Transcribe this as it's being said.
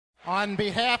On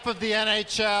behalf of the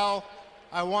NHL,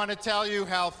 I want to tell you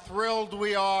how thrilled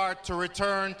we are to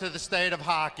return to the state of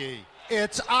hockey.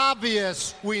 It's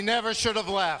obvious we never should have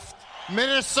left.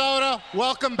 Minnesota,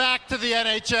 welcome back to the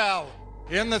NHL.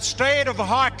 In the state of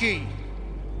hockey,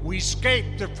 we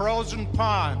skate the frozen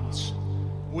ponds.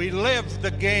 We live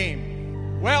the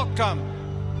game. Welcome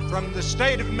from the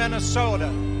state of Minnesota,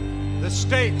 the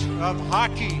state of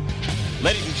hockey.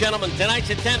 Ladies and gentlemen, tonight's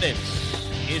attendance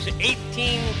is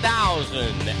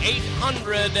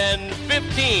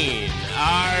 18,815,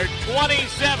 our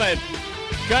 27th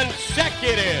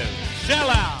consecutive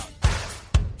sellout.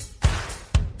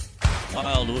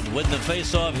 Wild would win the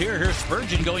face-off here. Here's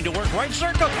Spurgeon going to work right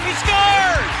circle. He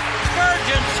scores!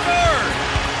 Spurgeon scores!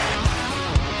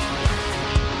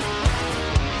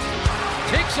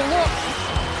 Takes a look.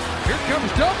 Here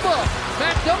comes Dumba.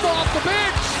 Matt Dumba off the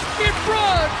bench. In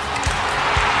front.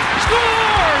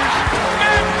 Scores!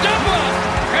 Matt Dumba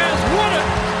has won it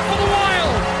for the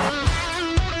Wild.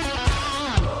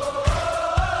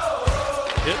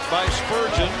 Hit by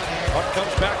Spurgeon. Puck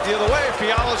comes back the other way.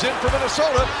 Fiala's in for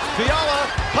Minnesota. Fiala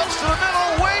punts to the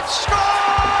middle. Waits, scores!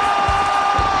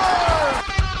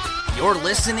 You're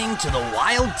listening to the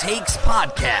Wild Takes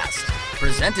podcast,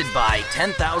 presented by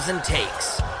 10,000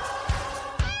 Takes.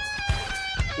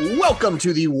 Welcome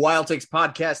to the Wild Takes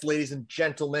podcast, ladies and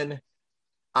gentlemen.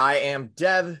 I am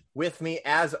Dev. With me,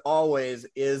 as always,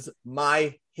 is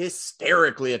my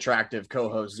hysterically attractive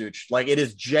co-host, Zuch. Like, it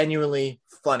is genuinely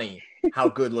funny how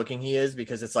good looking he is,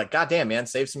 because it's like, God damn, man,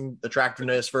 save some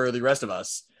attractiveness for the rest of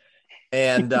us.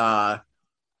 And yeah,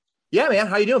 man,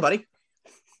 how you doing, buddy?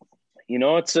 You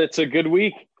know, it's a good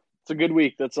week. It's a good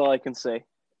week. That's all I can say.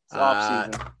 It's off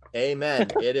season.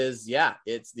 Amen. It is. Yeah,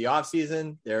 it's the off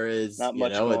season. There is not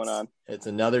much going on. It's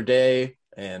another day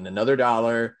and another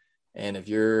dollar. And if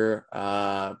you're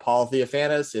Paul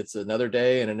Theophanis, it's another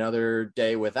day and another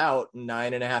day without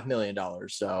 $9.5 million.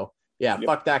 So yeah, yep.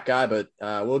 Fuck that guy. But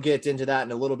we'll get into that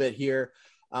in a little bit here.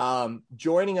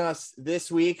 Joining us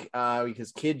this week,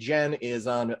 because Kid Jen is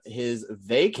on his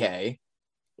vacay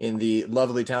in the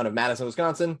lovely town of Madison,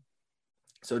 Wisconsin.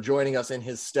 So joining us in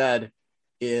his stead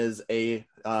is a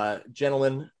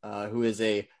gentleman who is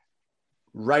a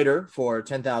writer for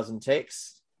 10,000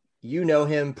 Takes. You know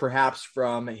him perhaps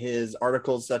from his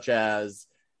articles such as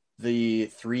the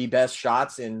 3 best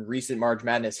shots in recent March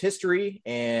Madness history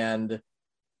and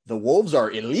the Wolves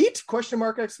are elite ?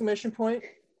 Exclamation point.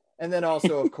 And then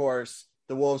also, of course,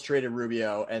 the Wolves traded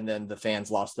Rubio and then the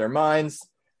fans lost their minds.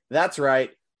 That's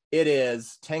right. It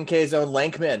is 10K Zone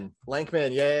Lankman.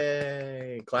 Lankman,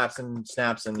 yay. Claps and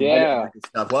snaps and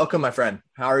stuff. Welcome, my friend.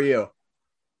 How are you?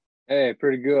 Hey,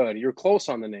 pretty good. You're close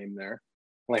on the name there.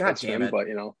 God damn it. But,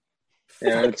 you know,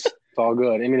 yeah, it's all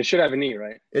good. I mean, it should have an E,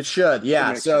 right? It should,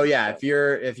 yeah. So, yeah, if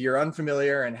you're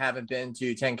unfamiliar and haven't been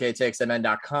to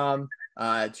 10ktakesmn.com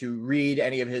to read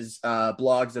any of his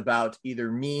blogs about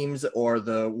either memes or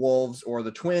the Wolves or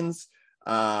the Twins,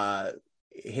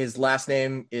 his last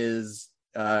name is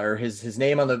or his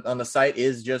name on the site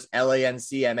is just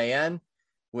Lancman,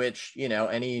 which, you know,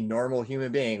 any normal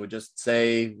human being would just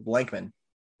say Blankman.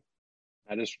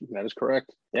 That is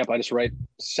correct. Yep, I just write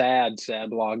sad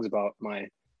blogs about my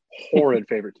horrid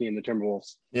favorite team, the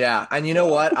Timberwolves. Yeah, and you know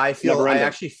what? I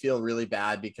actually feel really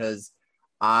bad because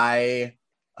I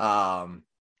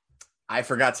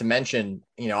forgot to mention,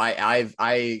 you know, I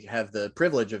have the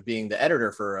privilege of being the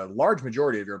editor for a large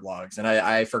majority of your blogs, and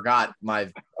I forgot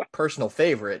my personal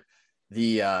favorite,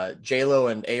 the J-Lo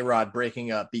and A-Rod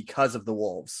breaking up because of the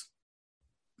Wolves.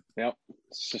 Yep,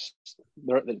 it's just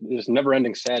there's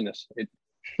never-ending sadness. It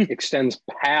extends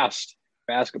past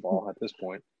basketball at this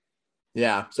point.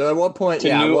 Yeah. So at what point?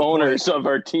 To new owners of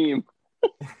our team,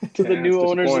 to the new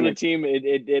owners of the team,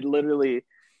 it literally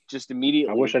just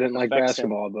immediately. I wish I didn't like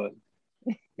basketball, but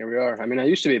here we are. I mean, I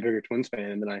used to be a bigger Twins fan,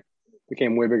 and then I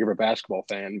became way bigger of a basketball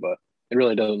fan. But it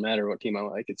really doesn't matter what team I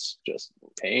like. It's just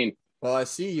pain. Well, I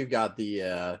see you got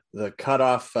the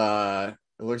cutoff. It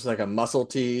looks like a muscle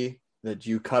tee that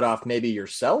you cut off maybe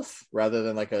yourself rather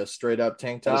than like a straight up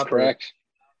tank top. That's correct.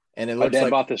 And it My looks dad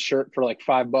like bought this shirt for like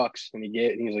 $5, and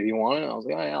he was like, "You want it?" I was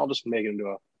like, "I'll just make it into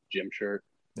a gym shirt."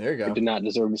 There you go. It did not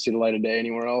deserve to see the light of day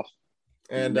anywhere else.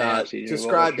 And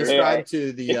describe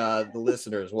to the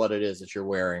listeners what it is that you're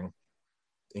wearing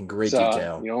in great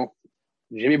detail. You know,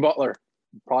 Jimmy Butler,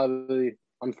 probably,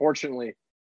 unfortunately,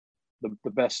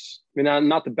 the best. I mean,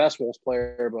 not the best Wolves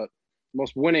player, but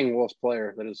most winning Wolves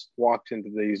player that has walked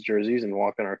into these jerseys and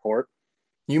walked on our court.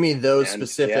 You mean those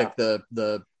specific,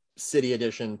 the City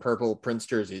Edition purple Prince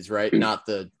jerseys, right? Not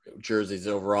the jerseys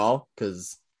overall,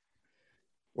 because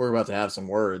we're about to have some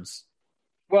words.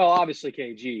 Well, obviously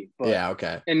KG, but yeah,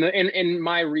 okay. In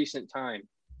my recent time,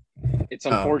 it's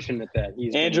unfortunate that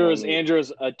he's Andrew was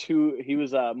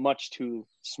much too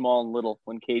small and little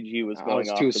when KG was going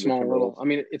off. Too small and little. I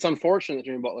mean, it's unfortunate that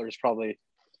Jimmy Butler has probably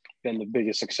been the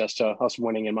biggest success to us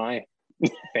winning in my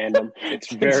fandom.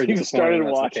 It's very disappointing. Started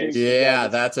watching. Yeah,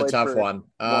 that's a tough one.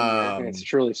 It's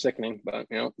truly sickening, but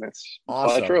that's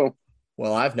awesome. True.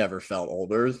 Well, I've never felt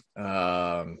older.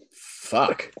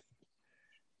 Fuck.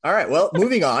 All right. Well,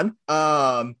 moving on.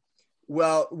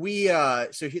 Well,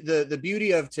 the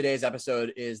beauty of today's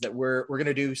episode is that we're going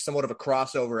to do somewhat of a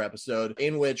crossover episode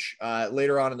in which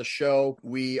later on in the show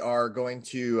we are going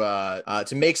to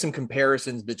make some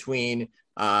comparisons between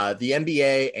the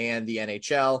NBA and the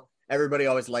NHL. Everybody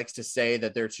always likes to say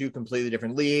that they're two completely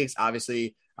different leagues.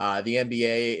 Obviously, the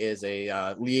NBA is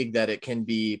a league that it can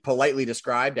be politely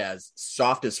described as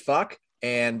soft as fuck.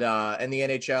 And the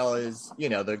NHL is,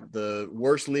 the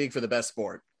worst league for the best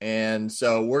sport. And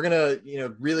so we're going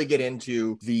to, really get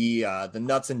into the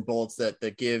nuts and bolts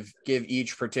that give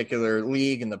each particular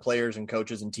league and the players and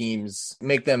coaches and teams,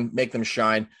 make them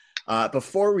shine.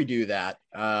 Before we do that,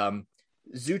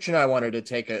 Zuch and I wanted to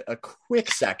take a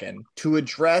quick second to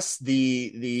address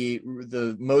the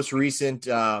most recent,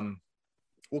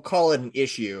 we'll call it an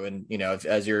issue. And,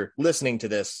 as you're listening to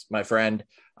this, my friend,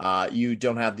 you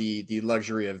don't have the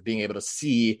luxury of being able to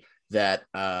see that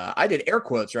I did air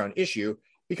quotes around issue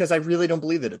because I really don't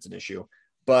believe that it's an issue.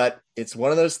 But it's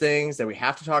one of those things that we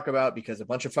have to talk about because a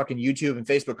bunch of fucking YouTube and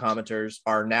Facebook commenters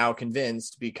are now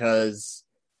convinced because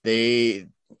the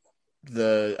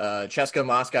CSKA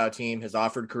Moscow team has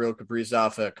offered Kirill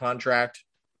Kaprizov a contract,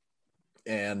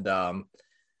 and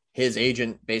his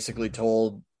agent basically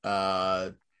told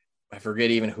I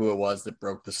forget even who it was that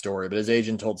broke the story, but his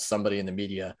agent told somebody in the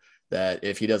media that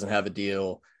if he doesn't have a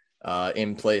deal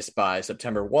in place by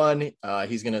September 1,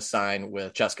 he's going to sign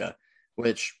with CSKA,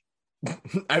 which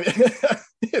I mean,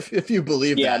 if you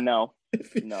believe that. No.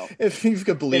 If you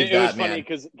could believe it that,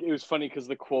 it was funny because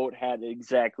the quote had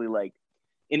exactly like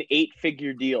an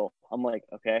 8-figure deal. I'm like,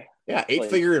 okay. Yeah,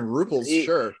 8-figure in rubles,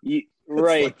 sure.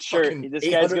 Right, like sure. This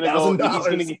guy's going to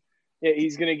go.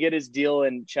 He's going to get his deal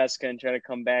in CSKA and try to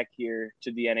come back here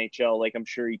to the NHL. Like, I'm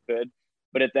sure he could.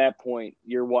 But at that point,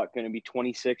 you're going to be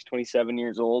 26, 27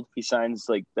 years old. He signs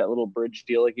like that little bridge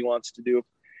deal like he wants to do.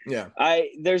 Yeah.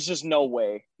 There's just no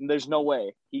way. There's no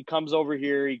way. He comes over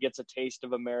here, he gets a taste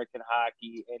of American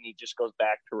hockey, and he just goes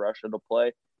back to Russia to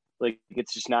play. Like,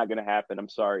 it's just not going to happen. I'm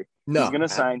sorry. No. He's going to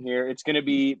sign here. It's going to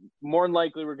be more than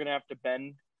likely we're going to have to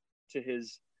bend to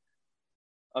his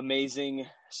amazing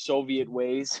Soviet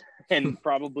ways and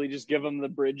probably just give him the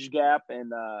bridge gap,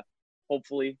 and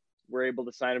hopefully we're able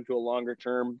to sign him to a longer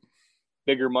term,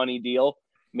 bigger money deal.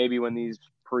 Maybe when these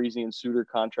Parise and Suter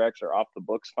contracts are off the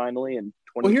books finally in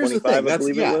 2025, I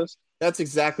believe it was. That's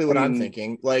exactly what I'm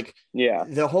thinking. Like, yeah,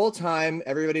 the whole time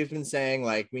everybody's been saying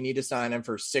like we need to sign him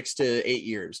for 6 to 8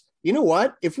 years. You know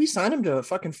what? If we sign him to a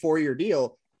fucking 4-year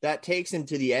deal, that takes him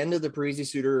to the end of the Parise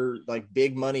Suter like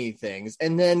big money things,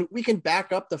 and then we can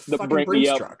back up the fucking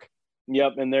Brinks truck.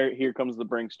 Yep, and here comes the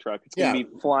Brinks truck. It's gonna be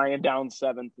flying down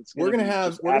 7th. We're gonna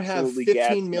have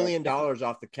 $15 million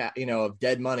off the cap, of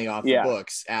dead money off the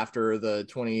books after the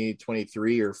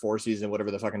 2023 or 4 season, whatever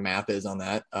the fucking math is on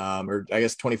that, or I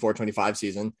guess 24-25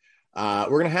 season.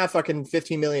 We're gonna have fucking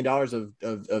 $15 million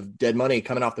of dead money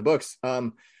coming off the books.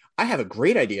 I have a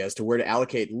great idea as to where to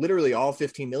allocate literally all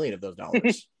 15 million of those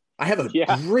dollars. I have a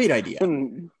great idea.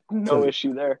 No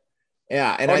issue there.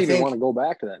 Yeah, and I even want to go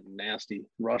back to that nasty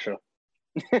Russia.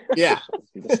 Yeah,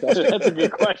 that's a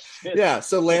good question. Yeah,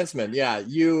 so Lanceman,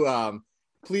 you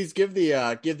please give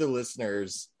the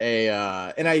listeners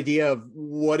an idea of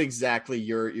what exactly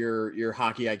your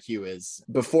hockey IQ is.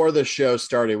 Before the show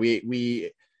started,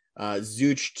 we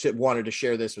Zuch wanted to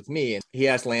share this with me, and he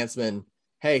asked Lanceman,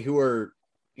 "Hey, who are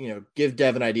give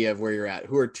Dev an idea of where you're at.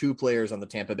 Who are 2 players on the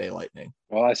Tampa Bay Lightning?"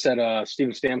 Well, I said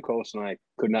Steven Stamkos, and I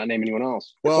could not name anyone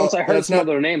else. Well, once I heard some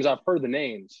other names, I've heard the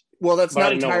names. Well, that's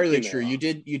not entirely true. You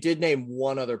did name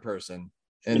one other person,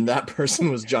 and that person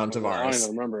was John Tavares. I don't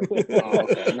even remember.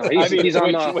 Okay. No, he's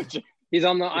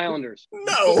on the Islanders.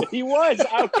 No, he was.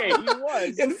 Okay, he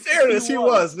was. In fairness, he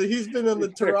was, but he's been on the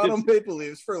Toronto Maple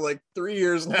Leafs for like 3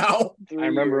 years now. I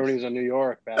remember when he was in New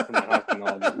York back in the hockey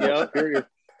knowledge.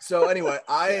 So anyway,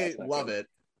 I love it.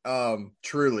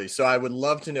 Truly. So I would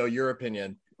love to know your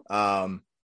opinion.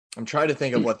 I'm trying to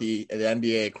think of what the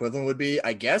NBA equivalent would be.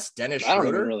 I guess Dennis Schroeder. I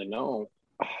don't even really know.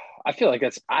 I feel like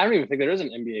I don't even think there is an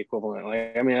NBA equivalent.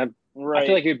 Like, I mean, I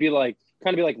feel like it'd be like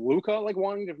kind of be like Luka, like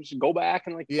wanting to just go back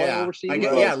and like play overseas.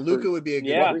 Luka would be a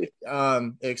good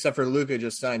one. Except for Luka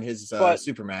just signed his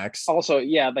Supermax. Also,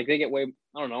 like they get way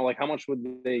I don't know, like how much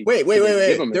would they? Wait.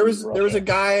 give him There in was Russia? a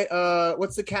guy.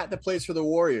 What's the cat that plays for the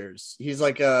Warriors? He's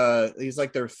like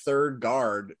their third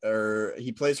guard, or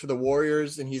he plays for the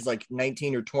Warriors, and he's like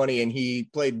 19 or 20, and he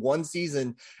played one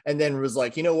season, and then was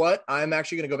like, you know what? I'm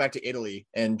actually going to go back to Italy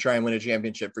and try and win a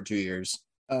championship for 2 years.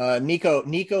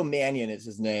 Nico Mannion is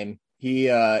his name.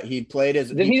 He played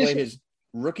his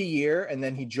rookie year, and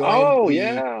then he joined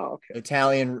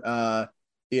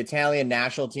the Italian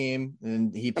national team,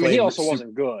 and he played. He also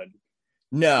wasn't good.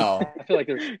 No, I feel like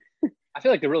there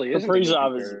really isn't a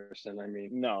comparison. I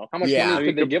mean, no. How much money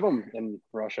could they give him in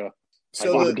Russia?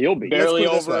 So what would the deal be? Barely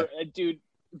over, dude.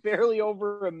 Barely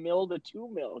over $1 mil to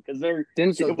 $2 mil because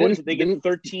they get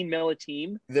 13 mil a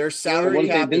team. Their salary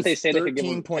cap is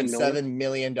 $13.7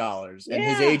 million, and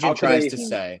his agent tries to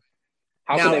say.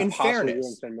 How now, can in they possibly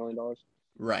fairness, give him $10 million?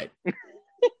 Right.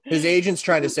 His agent's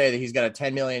trying to say that he's got a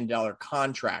 $10 million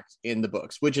contract in the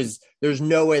books, which is there's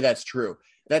no way that's true.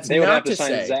 That's they would not have to to sign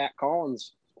say Zach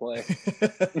Collins play.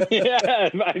 Yeah,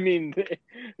 I mean,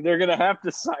 they're gonna have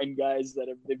to sign guys that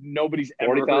nobody's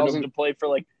ever heard them to play for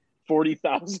like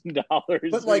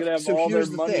 $40,000. But like, so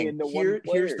here's the thing.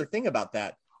 Here's the thing about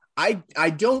that. I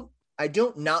don't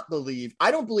believe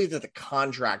that the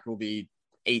contract will be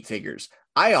 8 figures.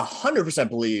 I 100%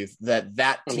 believe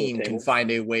that team can find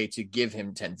a way to give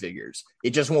him 10 figures.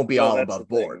 It just won't be all above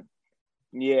board.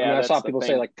 Yeah, I saw people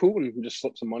say like Putin just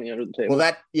slipped some money under the table.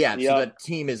 Well, so that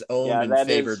team is owned and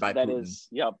favored by Putin.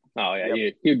 Yep. Oh yeah,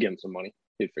 He'd give him some money.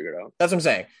 He'd figure it out. That's what I'm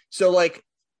saying. So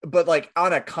but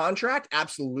on a contract,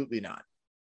 absolutely not.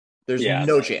 There's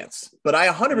no chance. But I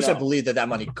 100% believe that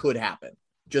money could happen,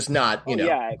 just not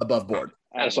above board.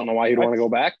 I just don't know why you'd want to go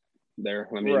back there.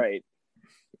 I mean, right.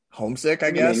 Homesick,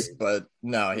 I guess, but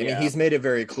no. I mean, he's made it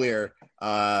very clear.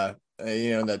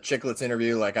 In the Chicklets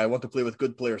interview, like, I want to play with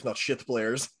good players, not shit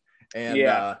players. And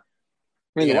I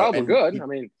mean, the Wild were good.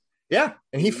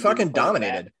 And he fucking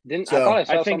dominated.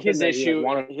 I think his issue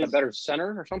wanted a better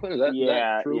center or something. Is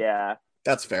that true? Yeah.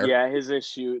 That's fair. Yeah, his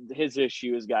issue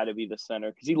has got to be the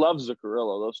center because he loves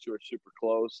Zuccarello. Those two are super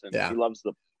close, and he loves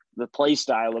the play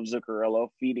style of Zuccarello,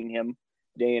 feeding him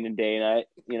day in and day night.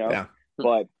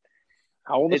 But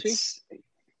how old is he?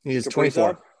 He is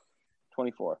 24.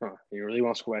 24. Huh. He really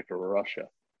wants to go back to Russia.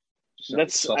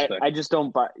 I just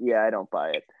don't buy. Yeah, I don't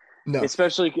buy it. No,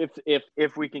 especially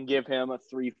if we can give him a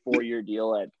 3-4 year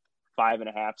deal at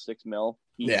 $5.5-6 mil.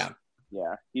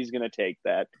 He's gonna take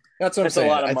that. That's what I'm saying.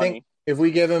 A lot of money. Think if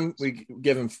we give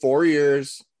him 4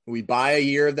 years, we buy a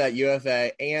year of that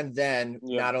UFA, and then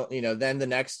then the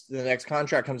next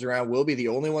contract comes around, we'll be the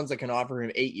only ones that can offer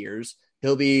him 8 years.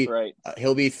 He'll be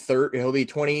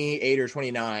 28 or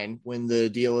 29 when the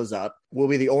deal is up. We'll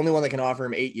be the only one that can offer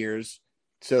him 8 years.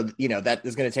 So that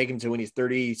is going to take him to when he's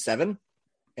 37.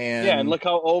 And look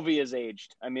how Ovi has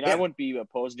aged. I mean, I wouldn't be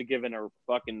opposed to giving a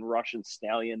fucking Russian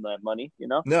stallion that money.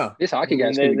 No, these hockey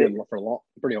guys can be good for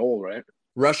pretty old, right?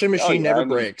 Russian machine never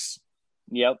breaks.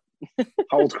 Yep.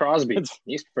 How old's Crosby?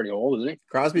 He's pretty old, isn't he?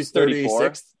 Crosby's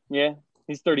 36. Yeah,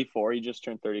 he's 34. He just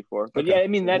turned 34. But I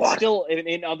mean, that's still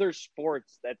in other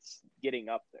sports. That's getting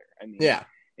up there. I mean,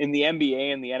 in the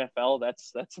NBA and the NFL,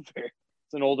 that's it's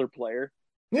an older player.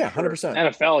 Yeah, 100%.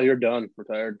 NFL, you're done,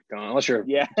 retired, gone. Unless you're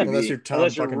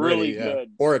fucking really Brady,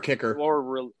 good, or a kicker,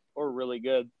 or really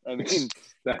good. I mean,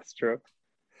 that's true.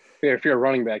 If you're a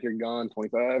running back, you're gone.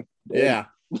 25. Yeah.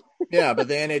 But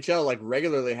the NHL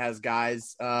regularly has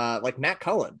guys like Matt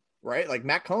Cullen, right? Like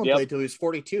Matt Cullen played till he was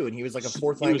 42, and he was like a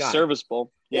fourth line guy. He was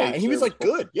serviceable. Yeah, and he was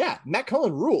good. Yeah, Matt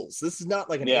Cullen rules. This is not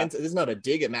like this is not a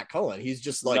dig at Matt Cullen. He's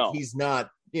just he's not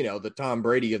the Tom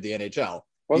Brady of the NHL.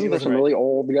 Wasn't there some really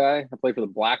old guy that played for the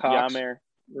Blackhawks? Jaromir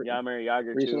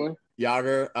Jagr recently.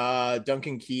 Jagr,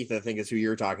 Duncan Keith, I think is who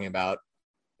you're talking about.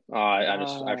 I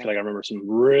feel like I remember some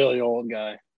really old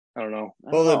guy. I don't know.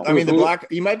 Well,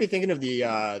 you might be thinking of the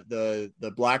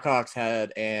Blackhawks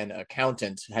had an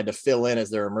accountant had to fill in as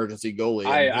their emergency goalie.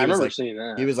 I remember seeing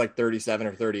that. He was 37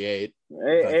 or 38.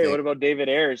 Hey, what about David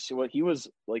Ayres? He was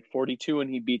 42 when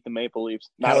he beat the Maple Leafs.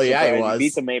 Hell yeah, he was. He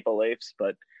beat the Maple Leafs,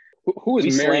 but who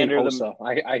is Marian Hossa?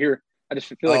 I just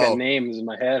feel like that name is in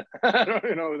my head. I don't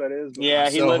even know who that is. Yeah,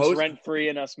 he lives rent free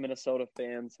in us Minnesota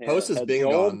fans. Hossa's been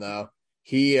gone though.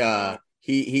 He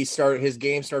started his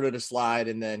game started to slide,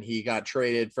 and then he got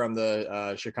traded from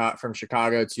from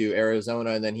Chicago to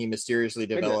Arizona, and then he mysteriously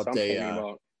developed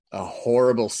a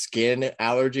horrible skin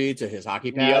allergy to his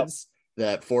hockey pads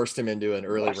that forced him into an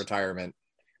early retirement.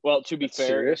 Well, to be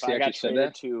fair, if I got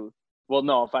traded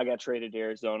if I got traded to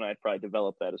Arizona, I'd probably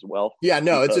develop that as well. Yeah,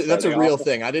 no, that's a real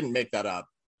thing. I didn't make that up.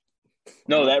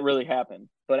 No, that really happened.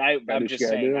 But I'm just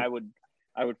saying, I would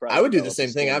do the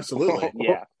same thing. Absolutely.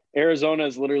 Yeah. Arizona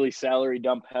is literally salary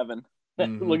dump heaven.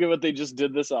 Mhm. Look at what they just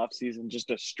did this offseason. Just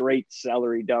a straight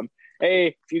salary dump. Hey,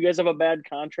 if you guys have a bad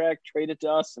contract, trade it to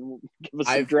us and give us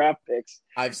some draft picks.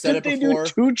 I've said it Did before. they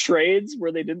do 2 trades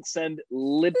where they didn't send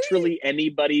literally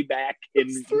anybody back in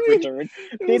return?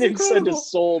 They didn't send a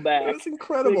soul back. It was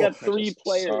incredible. They got 3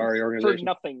 players Sorry, for organization.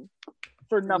 nothing.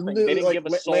 For nothing. They didn't give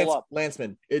a soul up.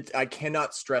 Lanceman, I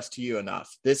cannot stress to you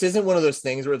enough. This isn't one of those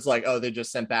things where it's like, oh, they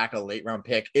just sent back a late round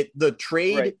pick. The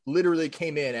trade literally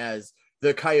came in as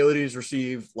the Coyotes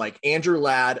receive like Andrew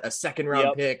Ladd, a 2nd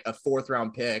round pick, a 4th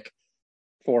round pick.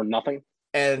 For nothing.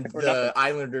 And the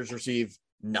Islanders receive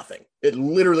nothing. It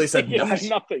literally said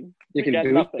nothing. You can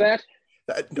do that?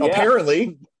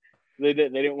 Apparently. They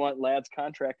didn't want Ladd's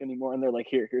contract anymore, and they're like,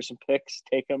 here's some picks,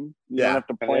 take him. You don't have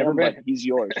to play Have him, they but ever he's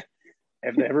yours.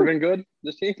 Have they ever been good,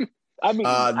 this team? I mean,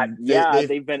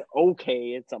 they've been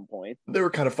okay at some point. They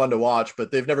were kind of fun to watch,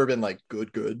 but they've never been like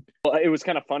good. Well, it was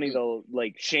kind of funny though.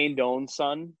 Like Shane Doan's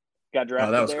son got drafted.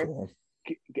 Oh, that was there. cool.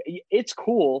 It's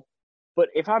cool, but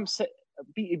if I'm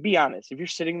be honest, if you're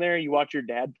sitting there, you watch your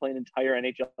dad play an entire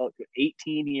NHL,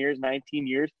 18 years, 19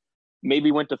 years,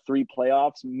 maybe went to 3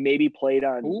 playoffs, maybe played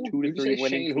on 2 to 3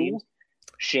 winning teams.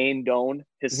 Shane Doan,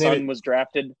 his son was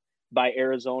drafted by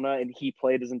Arizona, and he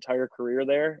played his entire career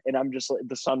there. And I'm just like,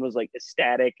 the son was like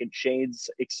ecstatic, and Shane's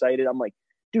excited. I'm like,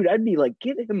 dude, I'd be like,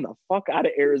 get him the fuck out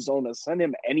of Arizona, send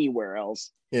him anywhere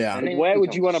else. Yeah. Like, why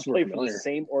would you want to play for the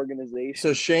same organization?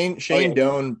 So Shane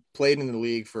Doan played in the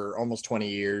league for almost 20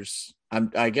 years.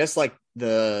 I guess like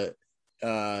the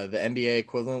NBA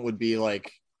equivalent would be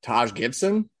like Taj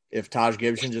Gibson, if Taj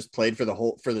Gibson just played for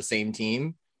the same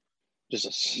team. Just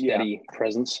a steady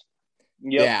presence.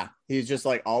 Yep. Yeah, he's just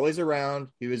like always around.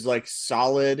 He was like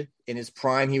solid in his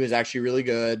prime. He was actually really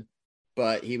good,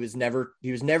 but he was never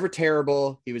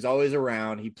terrible. He was always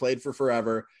around. He played for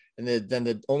forever. And then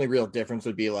the only real difference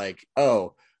would be like,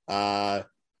 my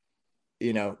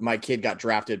kid got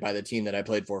drafted by the team that I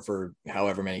played for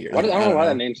however many years. I don't know why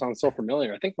that name sounds so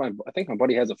familiar. I think my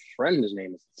buddy has a friend. His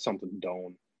name is something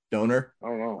Doan. Donor? I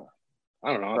don't know.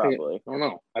 Probably. I don't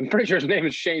know. I'm pretty sure his name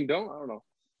is Shane Doan. I don't know.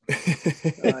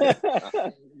 I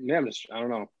don't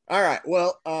know. All right.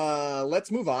 Well,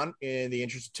 let's move on in the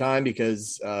interest of time,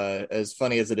 because as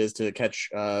funny as it is to catch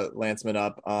Lanceman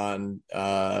up on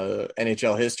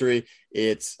NHL history,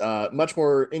 it's much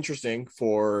more interesting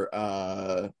for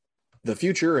the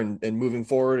future and moving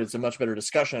forward. It's a much better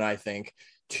discussion, I think,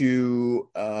 to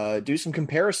do some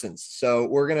comparisons. So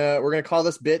we're gonna call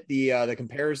this bit the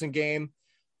comparison game.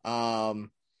 And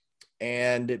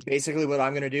basically what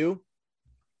I'm gonna do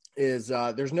is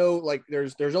there's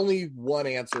only one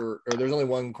answer, or there's only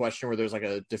one question where there's like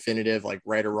a definitive, like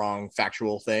right or wrong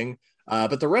factual thing.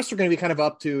 But the rest are going to be kind of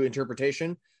up to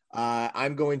interpretation.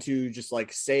 I'm going to just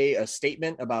like say a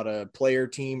statement about a player,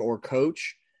 team, or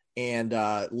coach. And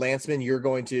Lanceman, you're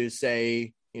going to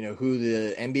say, who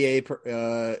the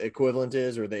NBA equivalent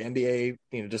is, or the NBA,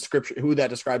 description, who that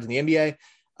describes in the NBA.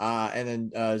 And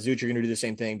then Zoot, you're going to do the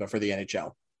same thing, but for the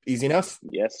NHL. Easy enough?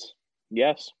 Yes.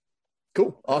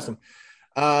 Cool. Awesome.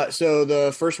 So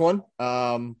the first one,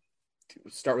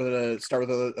 start with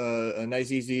a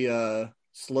nice, easy,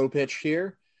 slow pitch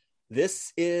here.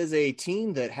 This is a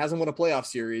team that hasn't won a playoff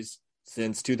series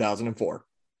since 2004.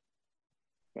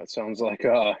 That sounds like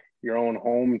your own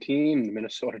home team, the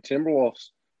Minnesota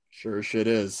Timberwolves. Sure shit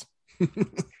is.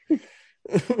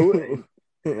 Okay,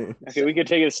 we could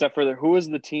take it a step further. Who was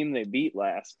the team they beat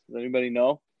last? Does anybody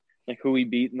know? Like who we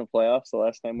beat in the playoffs the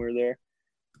last time we were there?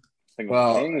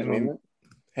 Well,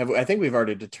 I think we've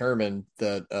already determined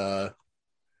that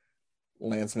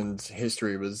Lanceman's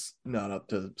history was not up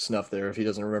to snuff there if he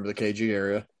doesn't remember the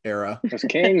KG era. It was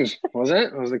Kings, was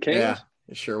it? It was the Kings? Yeah,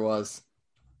 it sure was.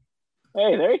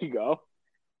 Hey, there you go.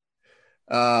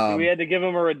 We had to give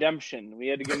him a redemption. We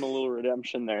had to give him a little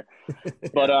redemption there.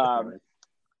 But I'm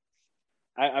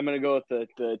going to go with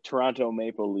the Toronto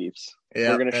Maple Leafs.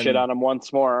 Yeah, we're going to shit on them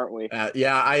once more, aren't we?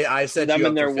 I said them you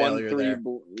in up their for failure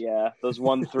 1-3. Those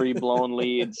 1-3 blown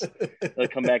leads. They'll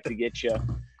come back to get you.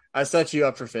 I set you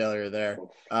up for failure there.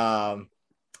 All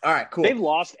right, cool. They've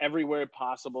lost everywhere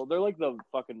possible. They're like the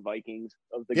fucking Vikings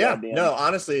of the goddamn. No,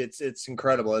 honestly, it's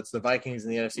incredible. It's the Vikings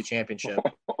in the NFC Championship.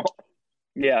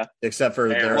 Yeah, except for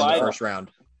they're in the first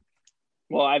round.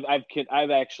 Well,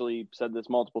 I've actually said this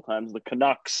multiple times. The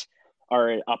Canucks are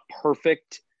a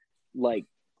perfect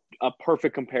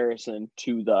comparison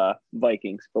to the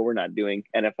Vikings, but we're not doing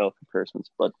NFL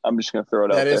comparisons. But I'm just going to throw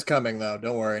it out there. That is coming, though.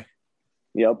 Don't worry.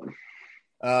 Yep.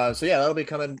 So that'll be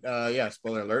coming.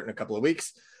 Spoiler alert, in a couple of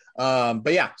weeks.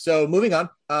 So moving on.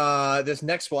 This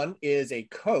next one is a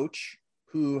coach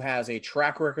who has a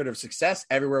track record of success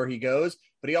everywhere he goes,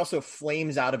 but he also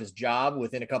flames out of his job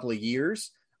within a couple of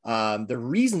years. The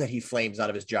reason that he flames out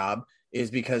of his job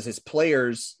is because his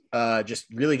players just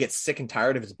really get sick and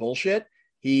tired of his bullshit.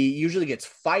 He usually gets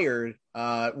fired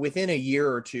within a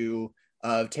year or two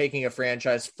of taking a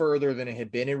franchise further than it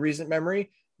had been in recent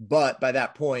memory. But by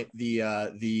that point,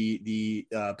 the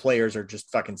players are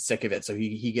just fucking sick of it. So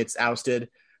he gets ousted.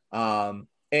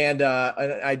 And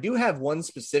I do have one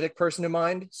specific person in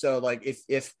mind. So like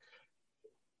if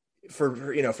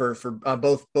for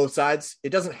both sides, it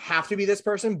doesn't have to be this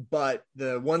person, but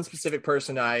the one specific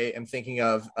person I am thinking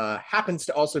of happens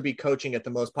to also be coaching at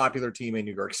the most popular team in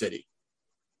New York City.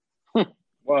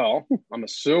 Well, I'm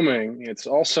assuming it's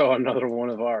also another one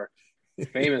of our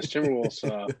famous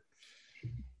Timberwolves,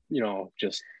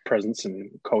 just presidents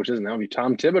and coaches, and that would be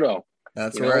Tom Thibodeau.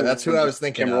 That's right. That's who I was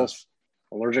thinking of.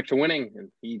 Allergic to winning,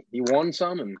 and he won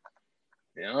some, and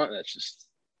that's just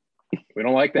we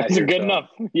don't like that. Wasn't good enough.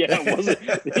 Yeah, it wasn't.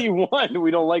 He won.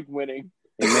 We don't like winning.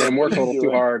 He made him work a little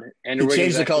too hard. He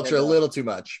changed the culture a little too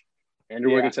much.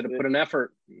 Andrew Wiggins had to put an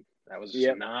effort. That was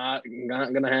not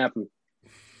going to happen.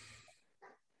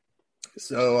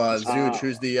 So, Zuch,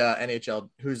 who's the NHL?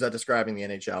 Who's describing the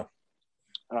NHL?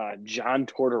 John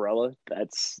Tortorella.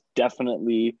 That's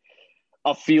definitely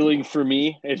a feeling for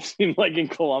me. It seemed like in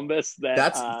Columbus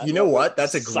that's what?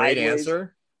 That's a great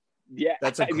answer. Yeah,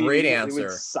 that's a great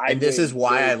answer. And this is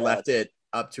why I left it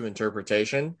up to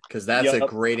interpretation, because that's a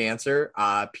great answer.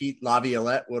 Pete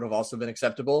Laviolette would have also been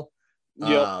acceptable.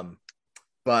 But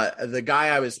the guy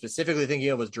I was specifically thinking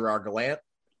of was Gerard Gallant.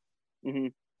 Mm-hmm.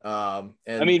 And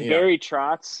Barry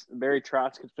Trotz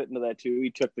could fit into that too. He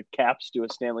took the Caps to a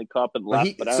Stanley Cup and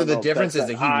left. But so the difference is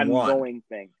that he ongoing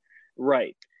thing,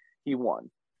 right? He won.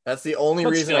 That's the only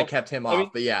reason I kept him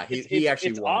off. But yeah, he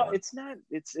actually won.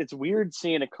 It's weird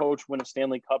seeing a coach win a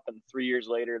Stanley Cup and 3 years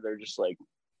later they're just like,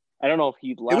 I don't know if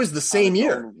he left. It was the same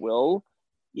year. No,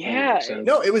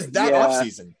 it was that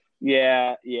offseason.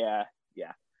 Yeah.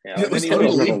 It was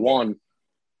never won.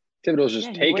 Thibodeau's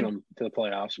just taking them to the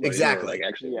playoffs. Exactly.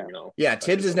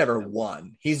 Tibbs has never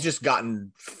won. He's just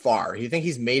gotten far. You think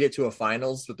he's made it to a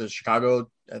finals with the Chicago?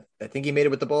 I think he made it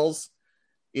with the Bulls,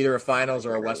 either a finals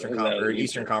or a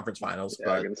Eastern Conference finals.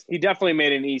 But he definitely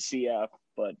made an ECF,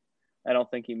 but I don't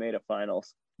think he made a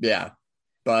finals. Yeah.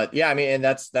 But yeah, I mean, and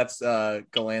that's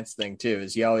Gallant's thing too,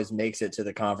 is he always makes it to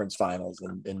the conference finals,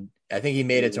 and I think he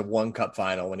made it to one cup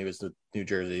final when he was with New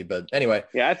Jersey. But anyway,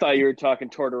 yeah, I thought you were talking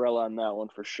Tortorella on that one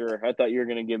for sure. I thought you were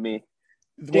going to give me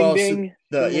ding.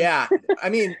 I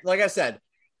mean, like I said,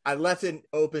 I left it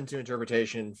open to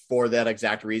interpretation for that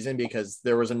exact reason, because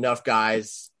there was enough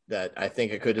guys that I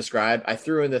think it could describe. I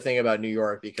threw in the thing about New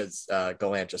York because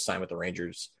Gallant just signed with the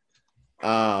Rangers.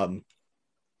 And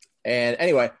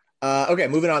anyway. Okay,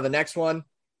 moving on to the next one.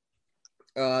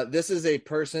 This is a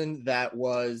person that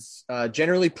was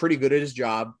generally pretty good at his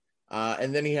job,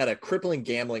 and then he had a crippling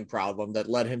gambling problem that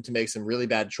led him to make some really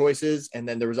bad choices. And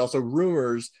then there was also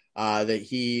rumors that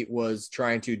he was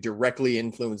trying to directly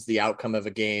influence the outcome of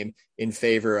a game in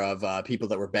favor of people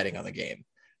that were betting on the game.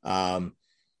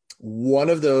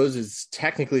 One of those is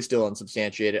technically still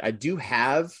unsubstantiated. I do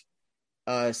have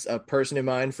a person in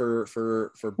mind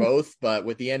for both, but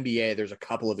with the NBA, there's a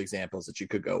couple of examples that you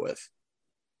could go with.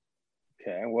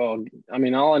 Okay, well, I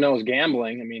mean, all I know is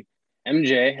gambling. I mean,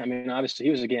 MJ, I mean, obviously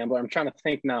he was a gambler. I'm trying to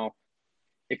think now.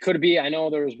 It could be, I know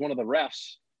there was one of the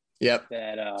refs. Yep.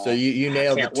 That so you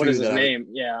nailed it. What is his name?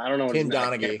 Yeah, I don't know. Tim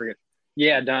Donaghy.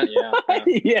 Yeah,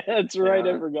 yeah, that's right.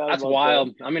 I forgot. That's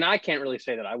wild. That. I mean, I can't really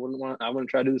say that I wouldn't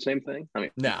try to do the same thing. I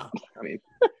mean, no. I mean,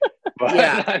 but,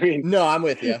 yeah. I mean, no, I'm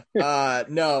with you.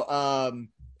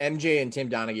 MJ and Tim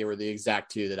Donaghy were the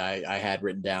exact two that I had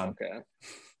written down. Okay.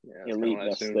 Yeah, elite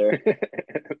there.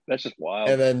 That's just wild.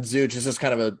 And then Zuch is just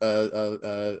kind of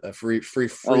a free throw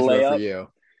for you.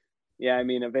 Yeah, I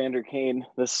mean, Evander Kane,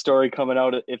 this story coming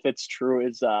out, if it's true,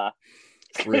 is going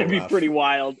to be pretty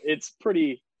wild. It's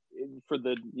pretty, for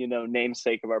the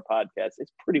namesake of our podcast,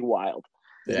 it's pretty wild.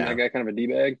 Yeah, that guy kind of a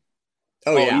D-bag.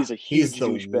 Oh yeah, he's a huge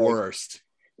the worst.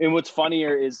 And what's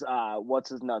funnier is what's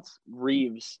his nuts,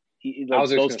 Reeves.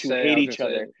 Those two hate each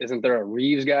other. Isn't there a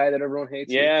Reeves guy that everyone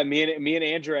hates? Yeah, me and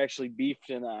Andrew actually beefed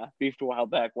a while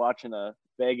back watching a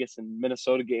Vegas and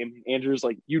Minnesota game. Andrew's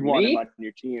like, you'd want him on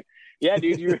your team. Yeah,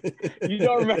 dude, you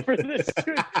don't remember this?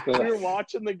 Dude. We were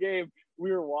watching the game,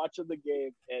 and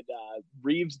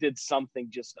Reeves did something,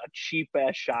 just a cheap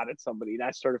ass shot at somebody, and I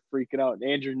started freaking out. And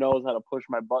Andrew knows how to push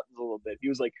my buttons a little bit. He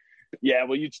was like, yeah,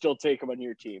 well, you'd still take him on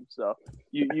your team. So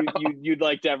you'd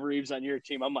like to have Reeves on your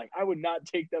team. I'm like, I would not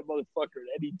take that motherfucker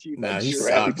at any team. Nah, he's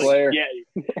a player. Yeah,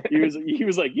 he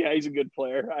was like, yeah, he's a good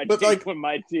player. I'd take him on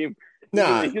my team.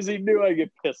 No, because he knew I'd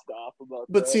get pissed off about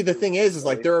that. But see, the thing is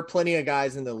like there are plenty of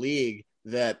guys in the league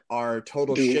that are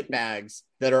total shitbags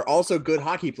that are also good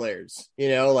hockey players. You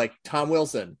know, like Tom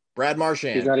Wilson, Brad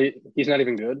Marchand. He's not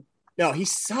even good. No, he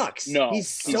sucks. No, he's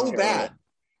so terrible. bad.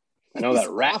 I know He's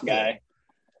that rat awful. guy.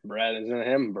 Brad, isn't it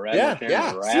him? Brad. Yeah, Marchand,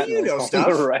 yeah. the rat. See, you know stuff.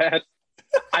 The rat.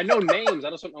 I know names.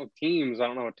 I just don't know teams. I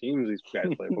don't know what teams these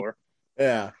guys play for.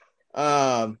 Yeah.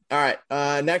 All right.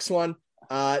 Next one.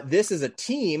 This is a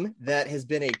team that has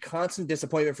been a constant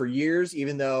disappointment for years,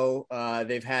 even though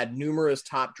they've had numerous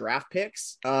top draft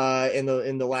picks in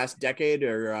the last decade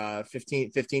or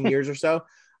 15 years or so.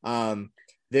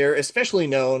 They're especially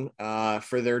known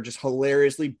for their just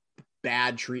hilariously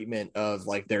bad treatment of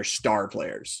like their star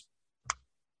players.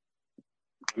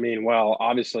 I mean, well,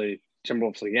 obviously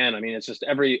Timberwolves again. I mean, it's just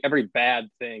every bad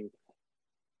thing.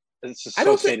 It's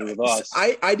associated with us.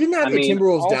 I didn't have the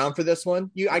Timberwolves also, down for this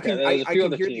one. I can hear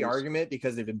the teams. argument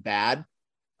because they've been bad.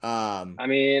 I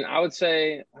mean, I would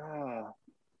say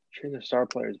treating the star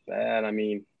players bad. I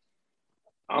mean,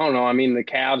 I don't know. I mean, the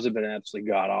Cavs have been absolutely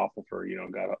god awful for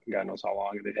God knows how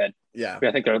long they've had. Yeah,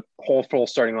 I think their whole full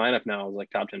starting lineup now is like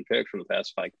top 10 picks from the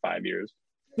past like 5 years.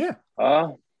 Yeah.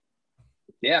 I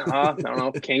don't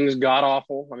know. Kings god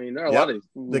awful. I mean, there are a lot of these.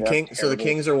 The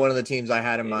Kings are one of the teams I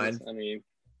had in mind. I mean,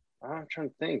 I'm trying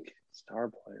to think. Star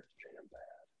players treat them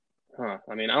bad.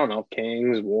 I mean, I don't know.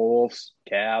 Kings, Wolves,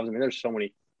 Cavs. I mean, there's so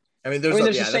many. There's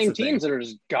the same teams that are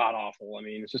just god awful. I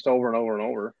mean, it's just over and over and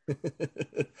over.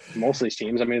 Most of these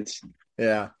teams. I mean, it's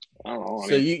yeah. I don't know.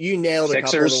 So you nailed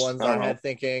Sixers, a couple of the ones I had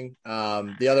thinking.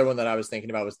 The other one that I was thinking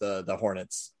about was the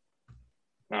Hornets.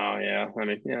 Oh yeah, I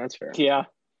mean, yeah, that's fair. Yeah,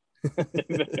 they've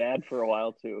been bad for a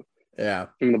while too. Yeah,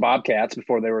 and the Bobcats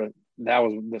before they were. That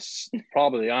was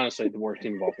probably honestly the worst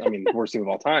team of all. I mean, the worst team of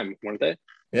all time, weren't they?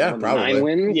 Yeah, probably 9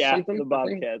 wins. Yeah, something, the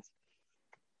Bobcats.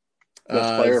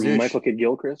 Best player, Michael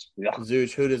Kidd-Gilchrist. Yeah.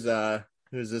 Zooch, who does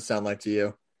this sound like to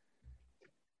you?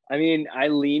 I mean, I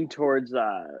lean towards.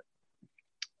 I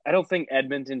don't think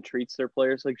Edmonton treats their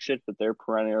players like shit, but they're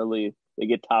perennially they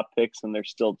get top picks and they're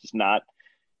still just not.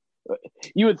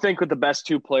 You would think with the best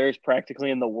two players practically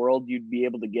in the world, you'd be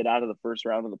able to get out of the first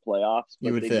round of the playoffs.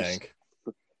 You would think.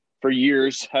 For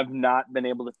years, have not been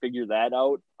able to figure that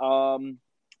out. I mean,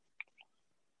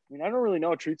 I don't really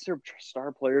know. It treats their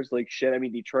star players like shit. I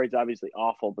mean, Detroit's obviously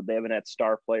awful, but they haven't had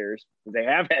star players. They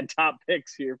have had top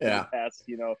picks here for the past,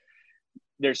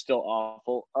 they're still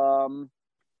awful.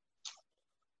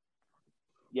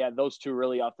 Yeah, those two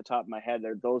really off the top of my head.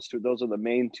 Those are the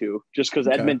main two. Just because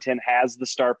Edmonton has the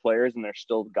star players and they're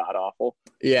still god awful.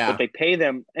 Yeah, but they pay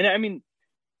them, and I mean,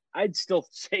 I'd still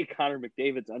say Connor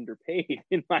McDavid's underpaid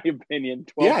in my opinion.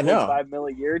 $12.5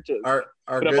 million a year to our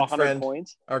put up 100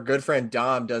 points. Our good friend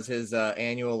Dom does his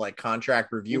annual like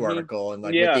contract review article, and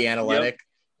like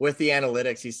with the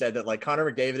analytics, he said that like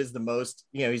Connor McDavid is the most,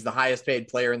 he's the highest paid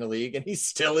player in the league, and he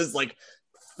still is like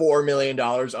 $4 million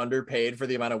underpaid for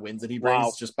the amount of wins that he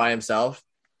brings just by himself.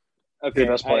 Okay,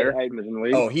 the best player in the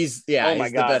league. Oh, he's the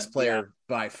best player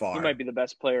by far. He might be the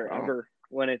best player ever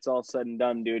when it's all said and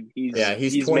done, dude. He's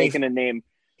 20, making a name.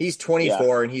 He's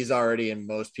 24 and he's already in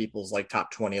most people's like top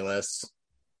 20 lists.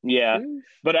 Yeah,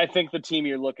 but I think the team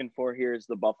you're looking for here is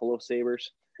the Buffalo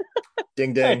Sabres.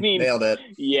 Ding ding, nailed it.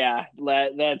 Yeah,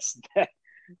 that's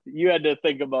you had to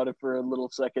think about it for a little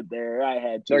second there. I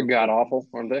had to. They're god awful,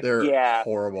 aren't they? They're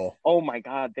horrible. Oh my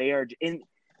god, they are, and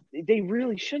they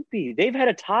really should be. They've had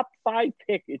a top 5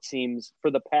 pick, it seems,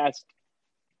 for the past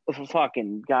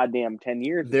fucking goddamn 10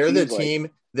 years. They're the team.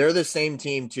 Like. They're the same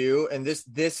team too. And this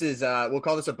is we'll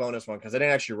call this a bonus one because I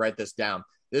didn't actually write this down.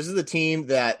 This is the team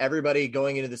that everybody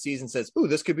going into the season says, "Ooh,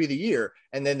 this could be the year,"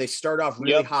 and then they start off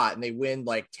really hot and they win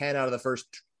like 10 out of the first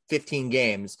 15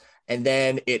 games, and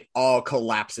then it all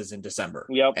collapses in December.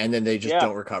 Yep. And then they just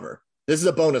don't recover. This is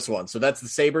a bonus one. So that's the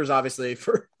Sabres, obviously,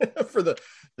 for the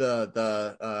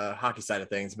hockey side of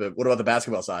things. But what about the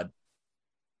basketball side?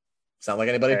 Sound like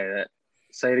anybody?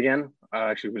 Say it again. I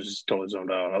actually was just totally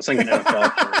zoned out. I was thinking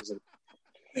NFL.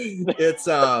 It's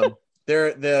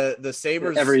they're the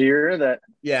Sabres every year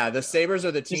the Sabres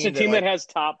are the team. It's a team that has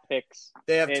top picks.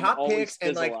 They have top picks,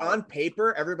 and like on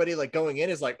paper, everybody like going in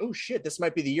is like, oh shit, this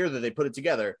might be the year that they put it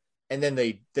together. And then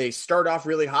they start off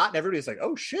really hot, and everybody's like,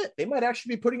 oh shit, they might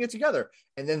actually be putting it together.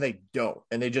 And then they don't,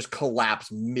 and they just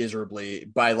collapse miserably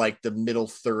by like the middle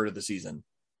third of the season.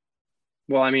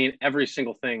 Well, I mean, every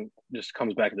single thing just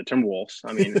comes back to the Timberwolves.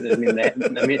 I mean,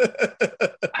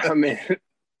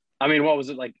 what was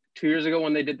it like 2 years ago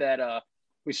when they did that?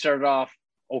 We started off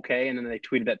okay, and then they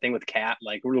tweeted that thing with Cat,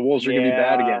 like the Wolves are going to be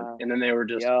bad again, and then they were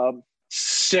just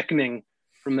sickening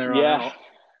from there on out.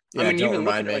 I mean, even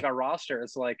looking at like our roster,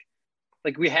 it's like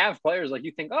like we have players like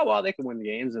you think, oh well, they can win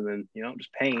games, and then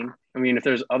just pain. I mean, if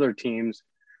there's other teams,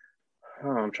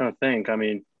 I'm trying to think. I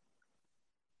mean,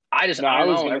 I don't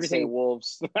know. Everything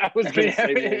Wolves. I was going to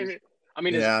say Wolves. I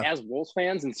mean, as Wolves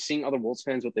fans and seeing other Wolves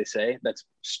fans what they say, that's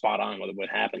spot on with what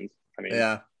happens. I mean,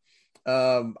 yeah.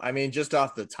 I mean, just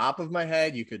off the top of my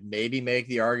head, you could maybe make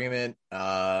the argument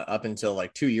up until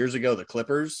like 2 years ago, the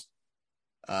Clippers.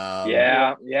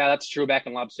 Yeah, that's true. Back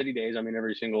in Lob City days, I mean,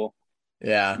 every single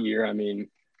year, I mean,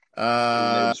 they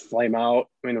just flame out.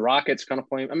 I mean, the Rockets kind of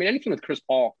flame. I mean, anything with Chris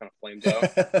Paul kind of flames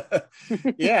out.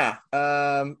 Yeah.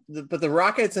 But the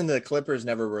Rockets and the Clippers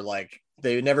never were like,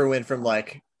 they never went from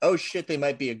like, oh shit, they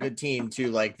might be a good team to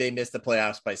like they missed the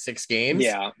playoffs by 6 games.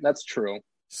 Yeah, that's true.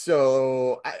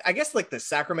 So I guess like the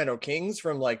Sacramento Kings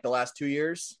from like the last 2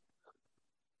 years.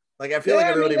 Like I feel like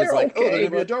everybody was like, oh, they're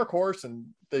gonna be a dark horse, and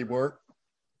they weren't.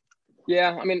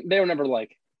 Yeah, I mean, they were never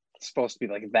like supposed to be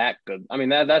like that good. I mean,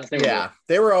 that's the thing. Yeah,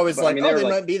 they were always like, they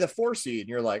might be the 4 seed, and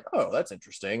you're like, oh, that's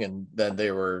interesting. And then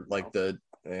they were like the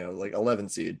like 11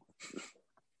 seed.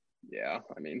 Yeah,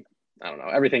 I mean, I don't know.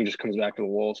 Everything just comes back to the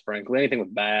Wolves, frankly. Anything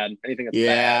with bad, anything that's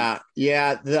bad.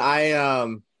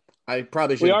 Yeah. I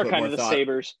probably should. We are kind of the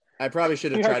Sabres. I probably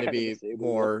should have tried to be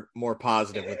more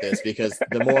positive with this, because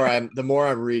the more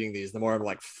I'm reading these, the more I'm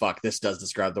like, fuck, this does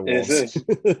describe the Wolves.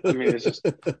 I mean, it's just.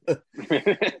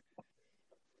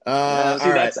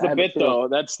 That's the bit, though.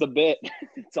 That's the bit.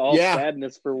 It's all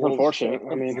sadness for Wolves. Unfortunate.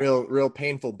 I mean, real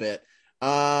painful bit.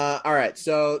 All right.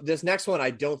 So this next one,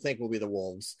 I don't think will be the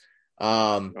Wolves.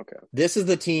 Okay. This is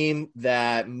the team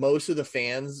that most of the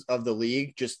fans of the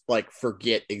league just like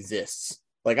forget exists.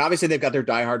 Like, obviously they've got their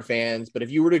diehard fans, but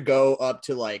if you were to go up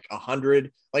to like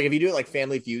 100, like if you do it like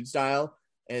Family Feud style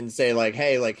and say like,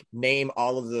 hey, like name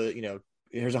all of the,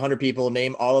 here's 100 people,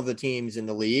 name all of the teams in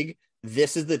the league.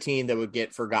 This is the team that would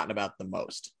get forgotten about the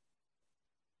most.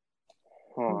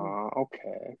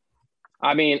 Okay.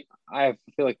 I mean, I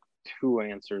feel like 2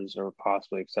 answers are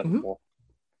possibly acceptable.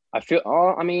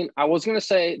 Mm-hmm. I was going to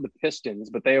say the Pistons,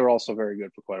 but they were also very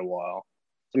good for quite a while.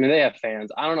 I mean, they have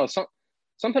fans. I don't know.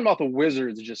 Something about the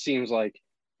Wizards just seems like,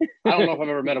 I don't know if I've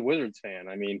ever met a Wizards fan.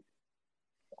 I mean,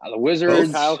 the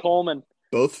Wizards. Kyle Coleman.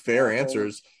 Both fair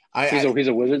answers. He's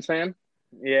a Wizards fan?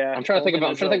 Yeah. I'm trying to think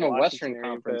about Western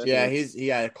Conference.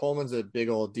 Yeah, Coleman's a big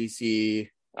old DC.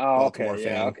 Oh, okay.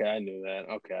 Yeah, okay. I knew that.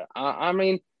 Okay. I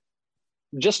mean,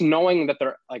 just knowing that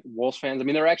they're like Wolves fans. I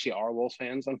mean, there actually are Wolves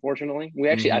fans, unfortunately.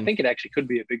 I think it actually could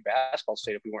be a big basketball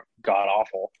state if we weren't god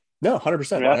awful. No,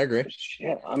 100%. I agree.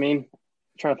 Yeah, I mean, I'm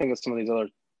trying to think of some of these other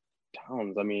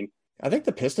towns. I mean, I think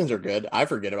the Pistons are good. I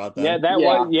forget about them. Yeah,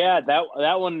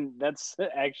 that one. That's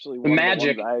actually the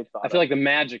Magic. I feel like the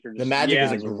Magic are. The Magic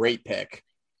is a great pick.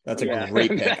 That's a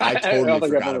great pick. I totally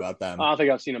forgot about them. I don't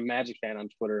think I've seen a Magic fan on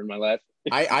Twitter in my life.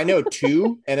 I know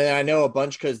 2, and then I know a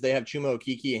bunch because they have Chuma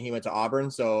Okeke, and he went to Auburn.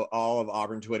 So all of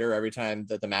Auburn Twitter, every time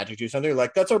that the Magic do something,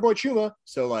 like, that's our boy Chuma.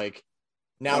 So like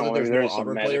now that there's no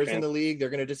Auburn players in the league,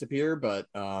 they're going to disappear. But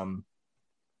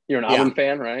you're an Auburn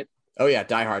fan, right? Oh yeah,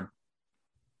 diehard.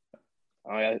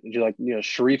 Oh yeah, did you like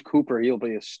Sharif Cooper? He'll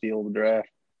be a steal of the draft.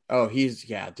 Oh,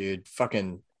 dude,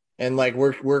 fucking. And like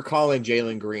we're calling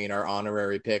Jalen Green our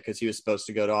honorary pick because he was supposed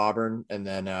to go to Auburn, and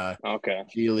then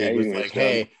G League was like,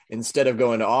 hey, instead of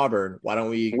going to Auburn, why don't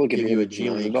we give you a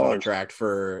G League contract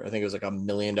for, I think it was like $1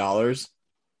 million.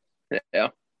 Yeah.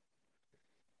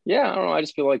 I don't know. I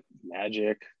just feel like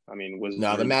Magic. I mean,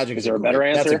 the Magic is there a better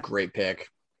answer? That's a great pick.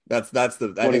 I think that's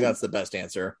the best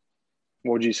answer.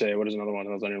 What would you say? What is another one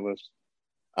that was on your list?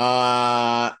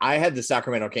 I had the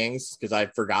Sacramento Kings because I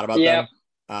forgot about them.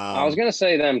 I was gonna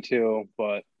say them too,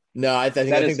 but no, I think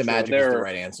the Magic is the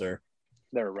right answer.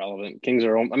 They're irrelevant. Kings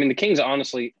are. I mean, the Kings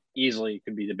honestly easily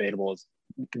could be debatable as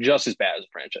just as bad as a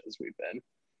franchise as we've been.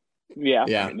 Yeah.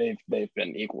 I mean, they've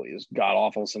been equally as god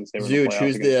awful since they were. Dude,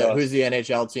 who's the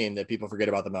NHL team that people forget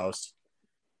about the most?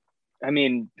 I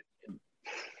mean,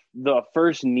 the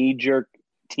first knee-jerk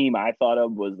team I thought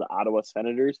of was the Ottawa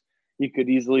Senators. You could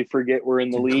easily forget we're in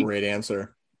the league. Great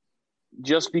answer.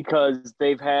 Just because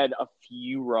they've had a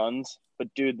few runs,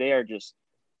 but dude, they are just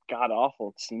god awful.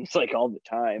 It seems like all the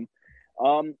time.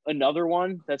 Another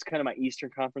one that's kind of my Eastern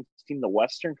Conference team, the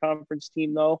Western Conference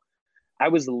team, though. I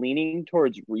was leaning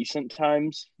towards recent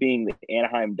times being the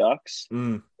Anaheim Ducks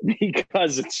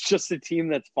because it's just a team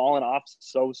that's fallen off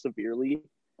so severely.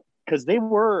 Because they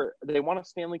won a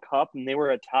Stanley Cup and they were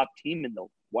a top team in the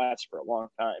West for a long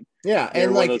time. Yeah,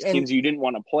 and one of those teams you didn't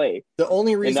want to play. The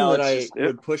only reason that I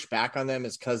would push back on them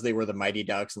is because they were the Mighty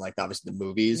Ducks and like obviously the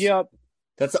movies. Yep,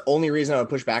 that's the only reason I would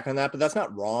push back on that. But that's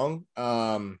not wrong.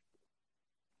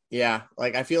 Yeah,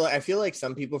 like I feel like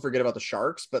some people forget about the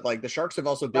Sharks, but like the Sharks have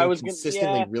also been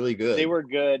consistently really good. They were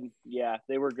good. Yeah,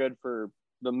 they were good for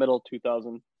the middle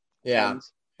 2000s. Yeah.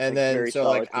 And like, then so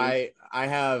like team. I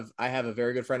have a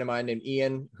very good friend of mine named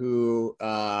Ian who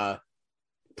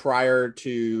prior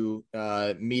to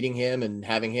meeting him and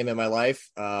having him in my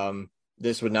life,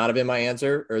 this would not have been my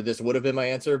answer, or this would have been my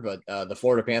answer, but the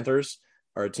Florida Panthers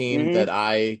are a team that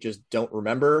I just don't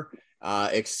remember.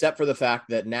 Except for the fact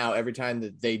that now every time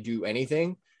that they do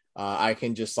anything, I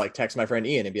can just like text my friend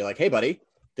Ian and be like, hey buddy,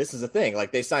 this is a thing.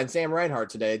 Like they signed Sam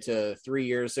Reinhart today to 3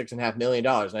 years, $6.5 million.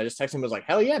 And I just texted him, was like,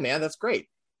 hell yeah, man, that's great.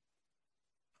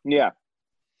 Yeah.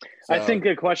 So, I think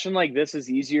a question like this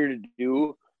is easier to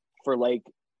do for like,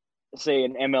 say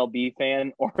an MLB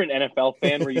fan or an NFL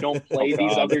fan where you don't play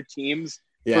these other teams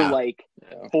for like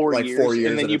 4 years, 4 years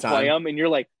and then you play them and you're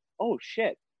like, oh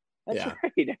shit. That's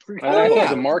right. I forgot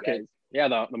the market. Yeah,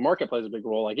 the market plays a big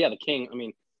role. Like, the King. I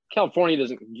mean, California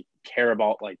doesn't care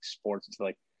about like sports. It's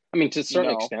like, I mean, to a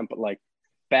certain extent, but like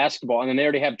basketball, and then they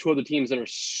already have 2 other teams that are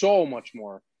so much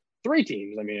more. 3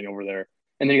 teams, I mean, over there,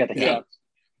 and then you got the Kings,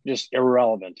 just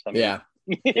irrelevant. I mean,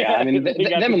 I mean,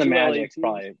 them and the Magic's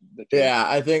probably the two. Yeah,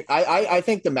 I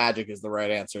think the Magic is the right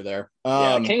answer there.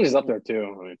 Kings is up there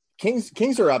too. I mean,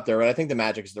 Kings are up there, but I think the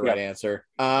Magic is the right answer.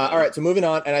 All right, so moving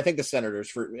on, and I think the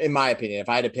Senators, in my opinion, if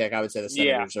I had to pick, I would say the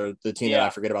Senators are the team that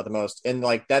I forget about the most, and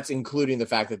like that's including the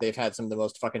fact that they've had some of the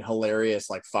most fucking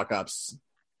hilarious like fuck ups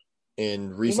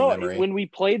in recent memory. When we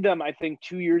played them, I think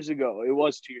 2 years ago, it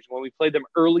was 2 years when we played them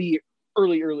early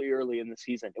in the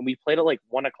season, and we played at like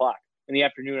 1:00 in the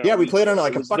afternoon. Yeah, we played on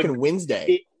like a fucking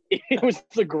Wednesday. It was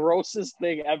the grossest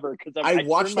thing ever because I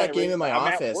watched that game in my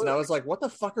office and I was like, what the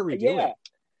fuck are we doing?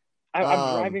 I'm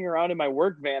driving around in my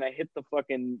work van. I hit the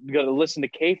fucking got to listen to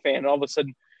K-Fan, and all of a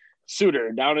sudden,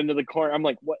 Suter down into the corner. I'm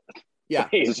like, what? Yeah,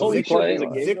 Victor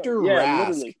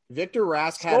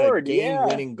Rask had a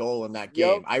game-winning goal in that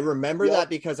game. I remember that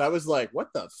because I was like,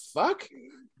 what the fuck?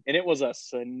 And it was a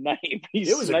snipe.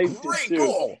 It was a great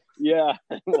goal. Yeah,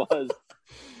 it was.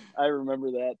 I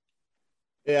remember that.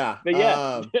 Yeah.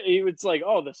 But he was like,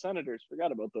 oh, the Senators,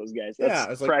 forgot about those guys.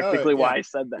 That's practically why I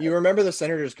said that. You remember the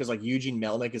Senators because like Eugene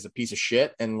Melnyk is a piece of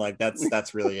shit, and like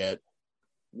that's really it.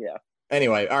 Yeah.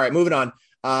 Anyway, all right, moving on.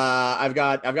 I've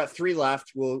got 3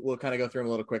 left. We'll kind of go through them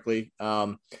a little quickly.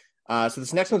 So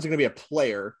this next one's going to be a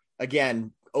player.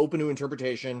 Again, open to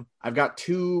interpretation. I've got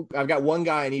 1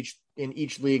 guy in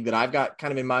each league that I've got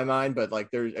kind of in my mind, but like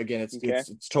there's again,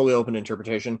 it's totally open to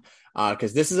interpretation.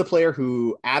 Because this is a player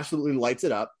who absolutely lights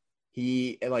it up.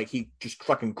 He just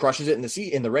fucking crushes it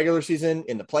in the regular season,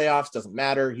 in the playoffs, doesn't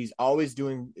matter. He's always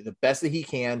doing the best that he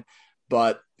can,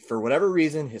 but for whatever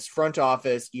reason, his front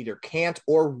office either can't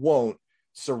or won't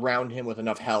surround him with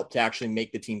enough help to actually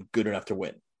make the team good enough to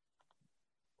win.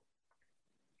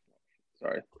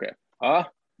 Sorry. Okay.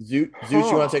 Zeus, you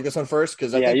want to take this one first?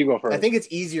 Because you go first. I think it's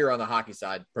easier on the hockey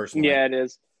side, personally. Yeah, it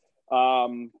is.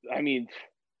 I mean,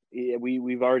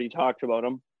 we've already talked about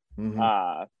him.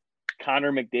 Mm-hmm.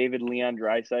 Connor McDavid, Leon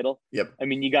Draisaitl. Yep. I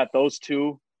mean, you got those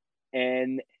two,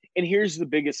 and here's the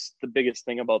biggest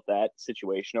thing about that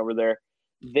situation over there.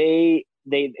 They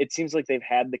it seems like they've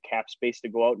had the cap space to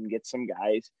go out and get some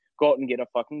guys, go out and get a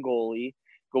fucking goalie,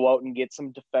 go out and get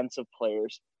some defensive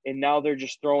players, and now they're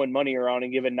just throwing money around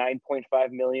and giving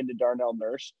 $9.5 million to Darnell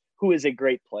Nurse, who is a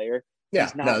great player.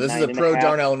 Yeah, no, this is a pro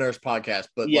Darnell Nurse podcast,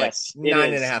 but yes, like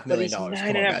 $9.5 million.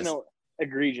 $9.5 million.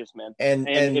 Egregious, man. And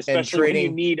especially trading,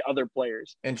 when you need other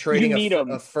players. And trading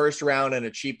a first round and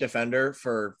a cheap defender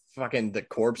for fucking the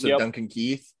corpse of Duncan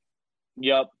Keith.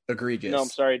 Yep. Egregious. No, I'm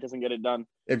sorry, it doesn't get it done.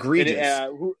 Egregious.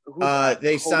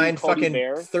 They signed Cody fucking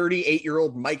Bear.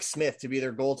 38-year-old Mike Smith to be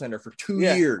their goaltender for 2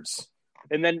 years.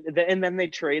 And then they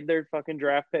trade their fucking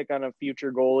draft pick on a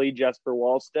future goalie, Jesper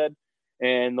Wallstead,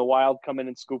 and the Wild come in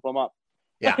and scoop them up.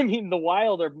 Yeah. I mean, the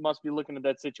Wild must be looking at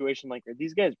that situation like, are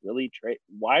these guys really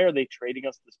why are they trading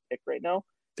us this pick right now?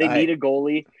 They need a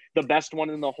goalie. The best one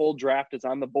in the whole draft is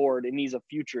on the board, and he's a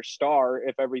future star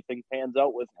if everything pans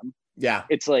out with him. Yeah.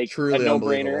 It's like truly a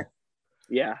no-brainer.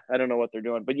 Yeah, I don't know what they're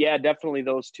doing. But yeah, definitely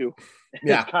those two.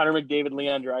 Yeah. Connor McDavid,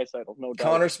 Leon Draisaitl, no doubt.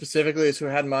 Connor specifically is who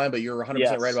I had in mind, but you're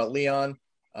 100% right about Leon.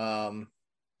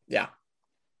 Yeah.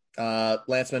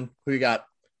 Lanceman, who you got?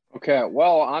 Okay,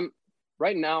 well,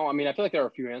 right now, I mean, I feel like there are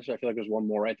a few answers. I feel like there's one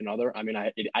more right than other. I mean,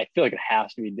 I feel like it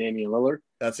has to be Damian Lillard.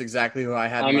 That's exactly who I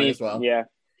had in mind as well. Yeah.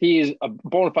 He's a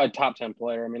bona fide top 10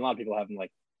 player. I mean, a lot of people have him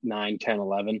like 9, 10,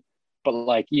 11. But,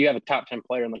 like, you have a top 10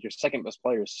 player, and, like, your second best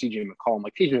player is CJ McCollum.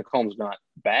 Like, CJ McCollum's not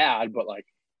bad, but, like...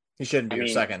 He shouldn't be your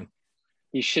second.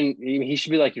 He shouldn't... He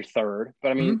should be, like, your third. But,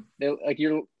 I mean,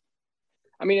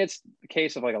 I mean, it's the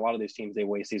case of like a lot of these teams, they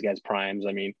waste these guys' primes.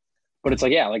 I mean, but it's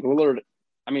like, yeah, like Lillard.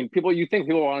 I mean, you think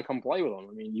people want to come play with him.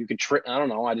 I mean, you could I don't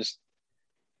know.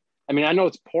 I mean, I know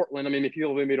it's Portland. I mean,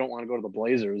 people maybe don't want to go to the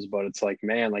Blazers, but it's like,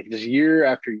 man, like just year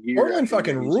after year. Portland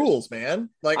fucking rules, man.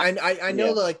 Like I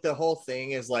know that like the whole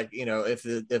thing is like, you know, if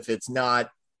it's not,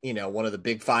 you know, one of the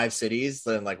big 5 cities,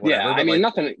 then like whatever. Yeah, I mean,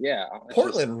 like, nothing. Yeah,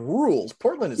 Portland rules.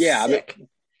 Portland is sick.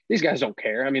 These guys don't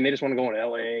care. I mean, they just want to go into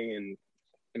LA, and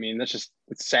I mean, it's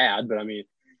sad, but I mean.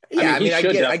 Yeah, I mean, I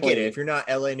get it. If you're not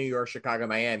LA, New York, Chicago,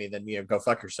 Miami, then, you know, go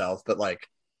fuck yourself. But like,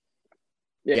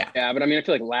 yeah, but I mean, I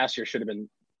feel like last year should have been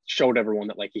showed everyone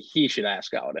that like he should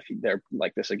ask out if they're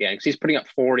like this again, because he's putting up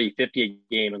 40, 50 a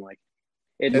game, and like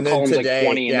McCollum's like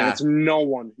 20, and then it's no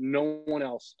one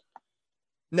else.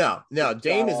 No,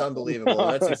 Dame is unbelievable.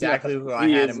 That's exactly who I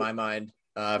had in my mind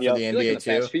for the NBA like in the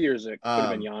too. Past few years, it could have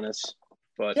been Giannis,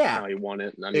 but now he won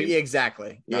it. I mean,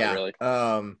 exactly. Not really.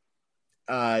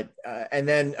 And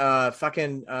then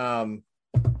fucking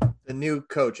the new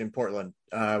coach in Portland.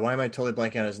 Why am I totally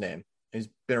blanking on his name? He's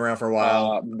been around for a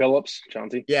while. Billups,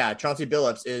 Chauncey. Yeah, Chauncey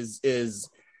Billups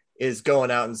is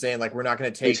going out and saying like we're not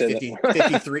going to take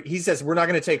 53. He says we're not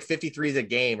going to take 53s a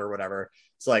game or whatever.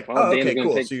 It's like, okay,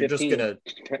 cool. So you're 15. Just going to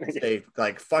say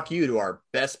like fuck you to our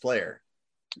best player.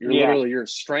 You're literally, your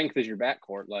strength is your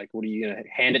backcourt. Like, what are you going to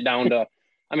hand it down to?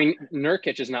 I mean,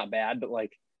 Nurkic is not bad, but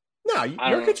like, no,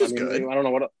 Nurkic is good. I don't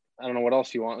know what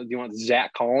else you want. Do you want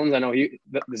Zach Collins? I know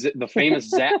the famous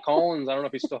Zach Collins. I don't know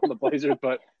if he's still on the Blazers,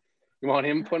 but you want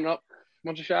him putting up a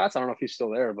bunch of shots? I don't know if he's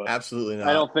still there, but absolutely not.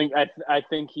 I don't think. I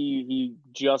think he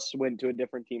just went to a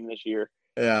different team this year.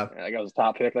 Yeah, that guy was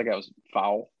top pick. That guy was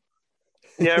foul.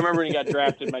 Yeah, I remember when he got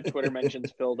drafted. My Twitter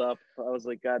mentions filled up. I was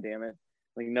like, God damn it!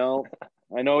 Like, no,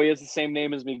 I know he has the same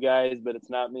name as me, guys, but it's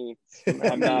not me.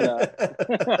 I'm not.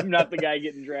 I'm not the guy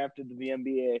getting drafted to the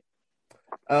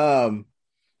NBA.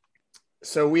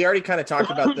 So we already kind of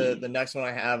talked about the next one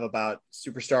I have about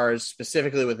superstars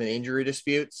specifically with an injury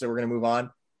dispute. So we're going to move on.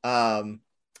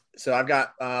 So I've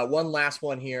got one last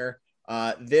one here.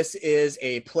 This is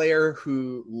a player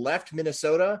who left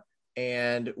Minnesota,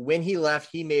 and when he left,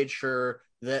 he made sure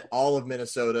that all of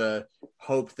Minnesota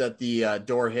hoped that the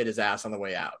door hit his ass on the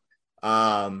way out.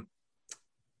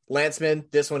 Lanceman,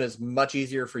 this one is much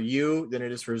easier for you than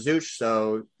it is for Zooch.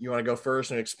 So you want to go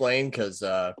first and explain? Because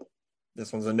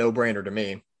this one's a no-brainer to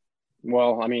me.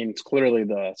 Well, I mean, it's clearly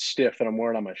the stiff that I'm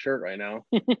wearing on my shirt right now.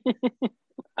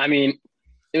 I mean,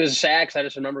 it was sad because I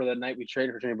just remember that night we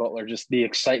traded for Jimmy Butler, just the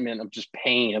excitement of just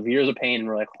pain, of years of pain. And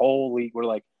we're like, we're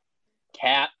like,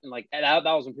 cat. And like, that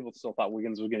was when people still thought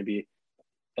Wiggins was going to be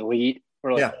elite.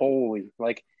 We're like, holy,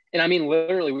 like, and I mean,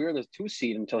 literally, we were the 2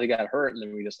 seed until he got hurt, and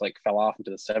then we just like fell off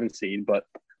into the 7 seed. But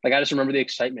like, I just remember the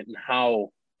excitement and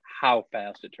how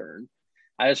fast it turned.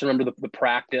 I just remember the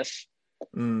practice.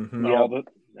 Mm-hmm.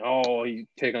 You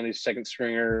take on these second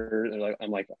stringer. I'm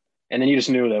like, and then you just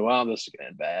knew that, wow, this is gonna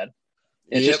end bad.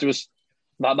 It was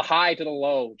the high to the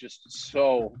low, just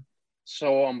so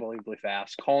unbelievably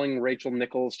fast. Calling Rachel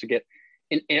Nichols to get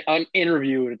an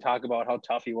interview to talk about how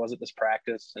tough he was at this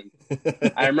practice,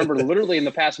 and I remember literally in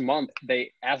the past month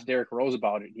they asked Derrick Rose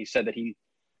about it. He said that he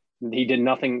did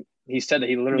nothing. He said that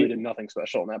he literally did nothing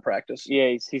special in that practice.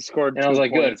 Yeah, he scored. And I was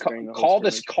like, good. Call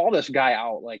this guy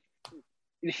out. Like,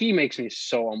 he makes me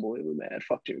so unbelievably mad.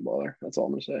 Fuck Jimmy Butler. That's all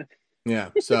I'm gonna say. Yeah.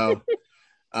 So,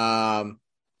 I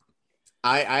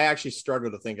actually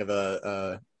struggle to think of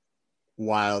a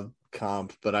wild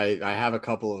comp, but I have a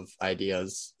couple of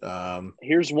ideas.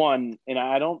 Here's one, and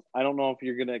I don't know if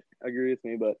you're gonna agree with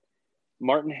me, but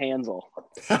Martin Hansel.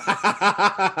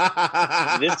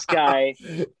 This guy.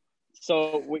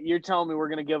 So what you're telling me we're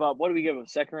gonna give up? What do we give up?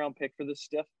 2nd round pick for this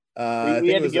stiff? We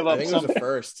had to give up. I think it was a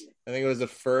first. I think it was a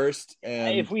first.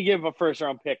 And if we give a 1st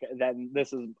round pick, then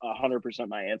this is 100%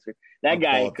 my answer. That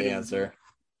guy. The answer,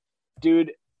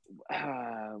 dude.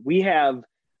 We have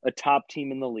a top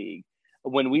team in the league.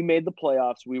 When we made the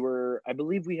playoffs, I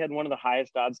believe we had one of the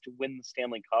highest odds to win the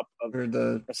Stanley Cup or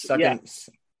the second.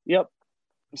 Yeah. Yep.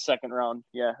 2nd round.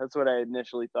 Yeah, that's what I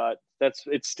initially thought.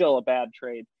 It's still a bad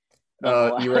trade.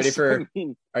 You ready for?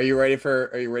 Are you ready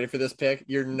for this pick?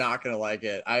 You're not gonna like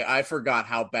it. I forgot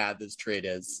how bad this trade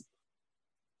is.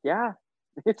 Yeah,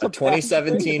 it's a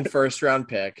 2017 1st round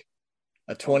pick,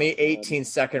 a 2018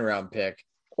 2nd round pick,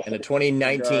 and a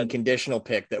 2019 conditional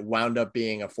pick that wound up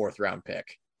being a 4th round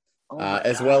pick,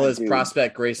 as well as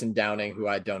prospect Grayson Downing, who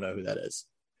I don't know who that is.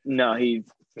 No, is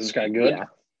this guy good?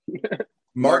 Yeah.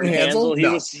 Martin Hansel.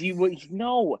 He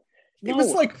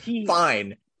was like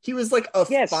fine. He was like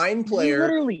a fine player.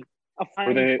 Literally a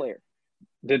fine player.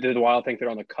 Did the Wild think they're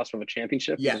on the cusp of a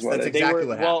championship? Yes, that's exactly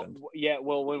what happened.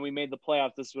 Well, when we made the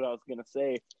playoffs, this is what I was going to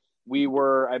say.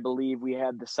 I believe we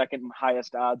had the second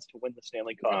highest odds to win the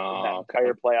Stanley Cup in that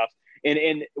entire playoffs.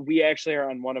 And we actually are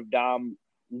on one of Dom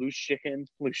Loose Chickens.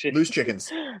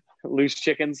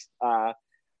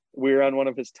 We're on one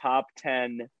of his top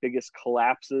 10 biggest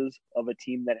collapses of a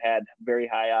team that had very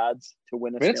high odds to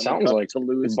win a Stanley Cup. It sounds like to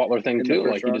lose the Butler thing too.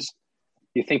 Like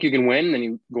you think you can win, and then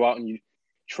you go out and you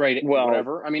trade it,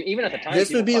 whatever. I mean, even at the time,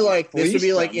 this would be like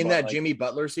in that Jimmy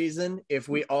Butler season if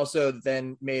we also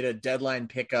then made a deadline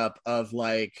pickup of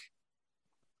like,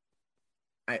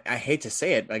 I hate to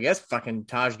say it, but I guess fucking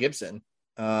Taj Gibson.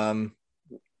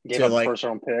 Gave up a first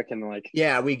round pick and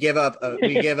we give up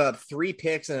 3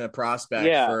 picks and a prospect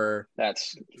for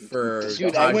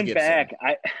dude. Taj I went Gibson. back.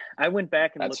 I went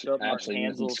back and looked up Martin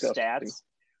Hanzel's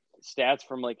stats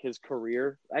from like his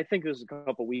career. I think it was a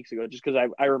couple weeks ago, just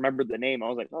because I remembered the name. I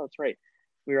was like, oh, that's right.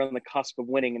 We were on the cusp of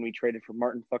winning, and we traded for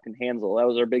Martin fucking Hanzal. That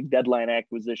was our big deadline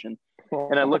acquisition.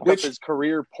 And I looked up his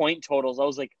career point totals. I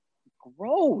was like,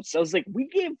 gross. I was like, we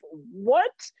gave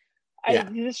what?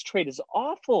 This trade is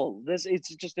awful.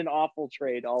 It's just an awful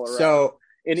trade all around.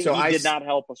 He did not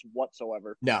help us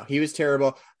whatsoever. No, he was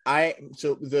terrible.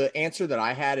 So the answer that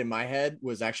I had in my head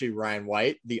was actually Ryan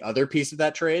White, the other piece of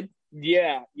that trade.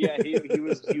 Yeah,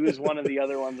 he was one of the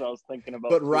other ones I was thinking about.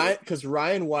 But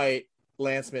Ryan White,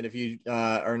 Lanceman, if you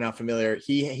are not familiar,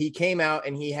 he came out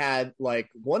and he had like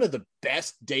one of the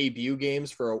best debut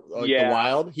games for the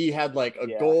Wild. He had like a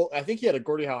goal. I think he had a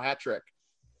Gordie Howe hat trick.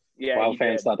 Yeah, Wild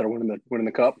fans thought they were winning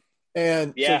the cup.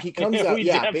 And so he comes out,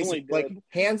 basically like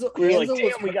Hanzal. We were like,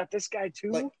 damn, we got this guy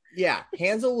too. Like,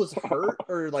 Hanzal was hurt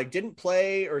or like didn't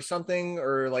play or something,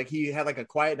 or like he had like a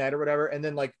quiet night or whatever. And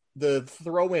then like the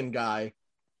throw-in guy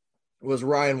was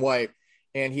Ryan White,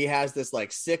 and he has this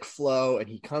like sick flow, and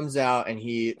he comes out and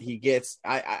he gets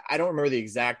I don't remember the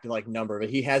exact like number, but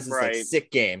he has this like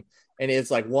sick game, and it's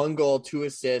like 1 goal, 2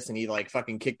 assists, and he like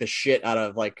fucking kicked the shit out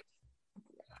of like.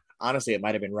 Honestly, it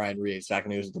might have been Ryan Reeves back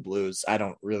when he was with the Blues. I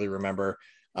don't really remember.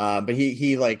 But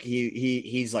he's like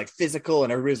physical,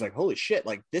 and everybody's like, holy shit,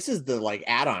 like this is the like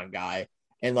add-on guy.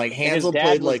 And like Hanzal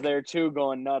played like there too,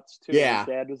 going nuts too. Yeah. His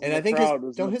dad was and I think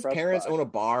his parents own a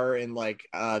bar in like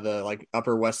the like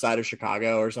Upper West Side of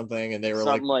Chicago or something, and they were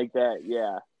something like that,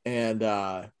 yeah.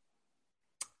 And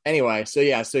anyway, so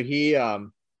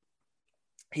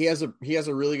he has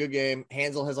a really good game.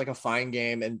 Hanzal has like a fine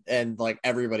game, and like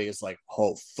everybody is like,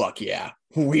 oh fuck yeah,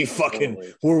 we're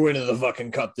winning the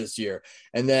fucking cup this year.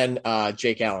 And then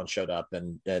Jake Allen showed up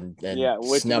and snuffed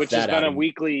that out.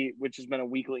 Which has been a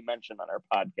weekly mention on our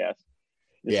podcast.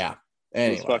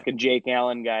 This fucking Jake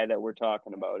Allen guy that we're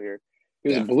talking about here.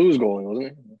 He was a Blues goalie,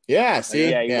 wasn't he? Yeah, see,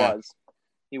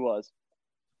 he was.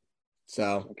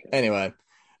 So anyway.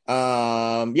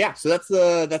 So that's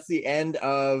the end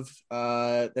of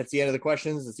the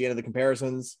questions. That's the end of the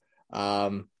comparisons.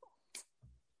 I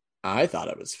thought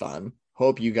it was fun.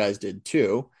 Hope you guys did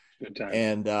too. Good time.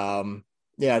 And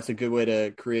it's a good way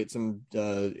to create some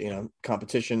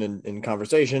competition and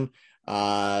conversation.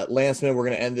 Lanceman, we're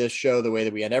going to end this show the way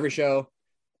that we end every show.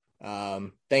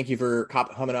 Thank you for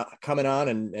coming on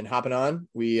and hopping on.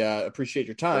 We appreciate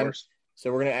your time. So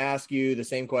we're going to ask you the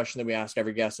same question that we ask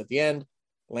every guest at the end.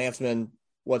 Lanceman,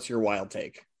 what's your wild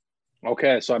take?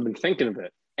 Okay, so I've been thinking of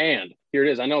it, and here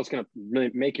it is. I know it's going to really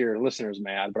make your listeners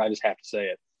mad, but I just have to say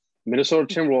it.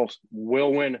 Minnesota Timberwolves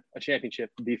will win a championship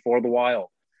before the Wild.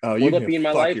 Oh, will it be in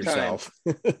my lifetime?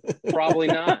 Probably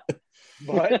not.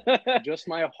 But just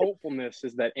my hopefulness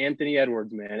is that Anthony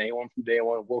Edwards, man, A1 from day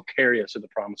one, will carry us to the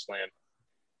promised land.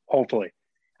 Hopefully.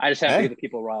 I just have to get the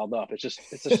people riled up. It's just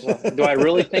do I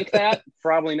really think that?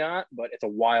 Probably not, but it's a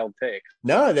wild take.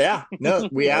 No,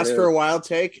 we asked for a wild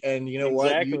take, and you know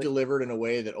what? You delivered in a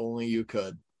way that only you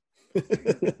could.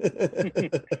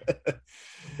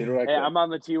 Hey, I'm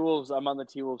on the T-Wolves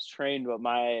train, but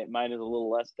mine is a little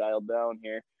less dialed down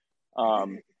here.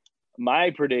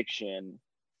 My prediction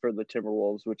for the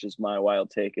Timberwolves, which is my wild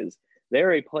take, is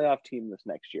they're a playoff team this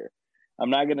next year. I'm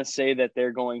not going to say that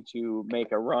they're going to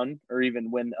make a run or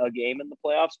even win a game in the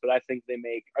playoffs, but I think they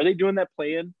make. Are they doing that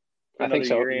play-in? I think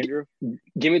so. Year, Andrew?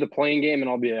 Give me the playing game,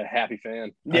 and I'll be a happy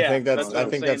fan. Yeah, I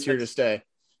think that's here to stay.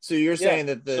 So you're saying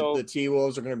that the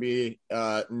T-Wolves are going to be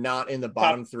not in the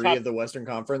bottom three of the Western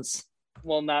Conference?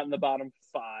 Well, not in the bottom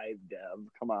 5, Dev.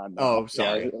 Come on. Oh,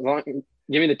 sorry. Yeah,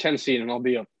 give me the 10 seed, and I'll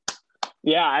be a.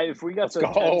 Yeah, if we got the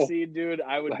 10 seed, dude,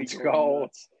 I would be going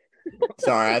nuts.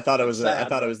 Sorry, I thought it was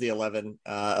the 11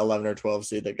 or 12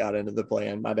 seed that got into the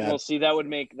play-in. My bad. Well, see, that would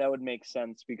make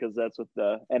sense because that's what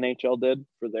the NHL did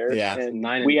for theirs. Yeah,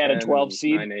 and we had a 12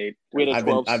 seed. 9-8. We had a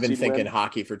 12 I've been thinking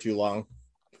hockey for too long.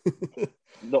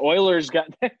 The Oilers got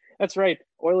that's right.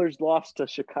 Oilers lost to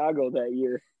Chicago that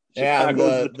year. Yeah, and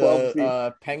Chicago's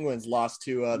the Penguins lost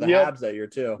to the Habs that year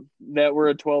too. That were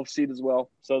a 12 seed as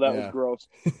well. So that was gross.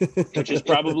 Which is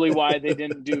probably why they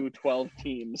didn't do 12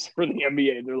 teams for the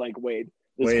NBA. They're like, wait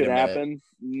could happen.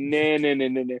 No.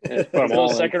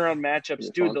 Those second round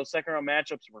matchups, dude. Those second round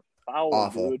matchups were foul,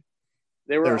 awful. Dude.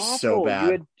 They were awful. So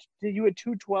bad. You had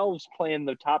two 12s playing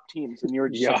the top teams, and you were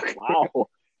just like, wow.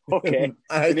 Okay.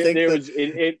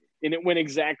 And it went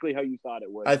exactly how you thought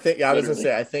it would. I think I was gonna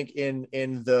say, I think in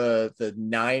the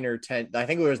 9 or 10, I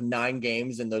think there was 9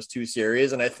 games in those two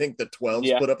series, and I think the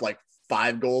 12s put up like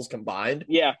 5 goals combined.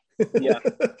 Yeah. Yep.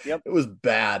 It was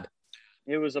bad.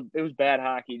 It was bad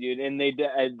hockey, dude, and the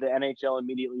NHL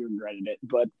immediately regretted it.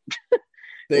 But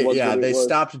they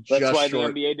stopped just short. That's why the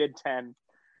NBA did 10.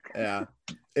 Yeah.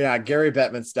 Gary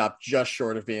Bettman stopped just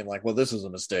short of being like, well, this is a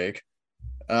mistake.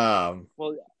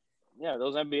 Yeah,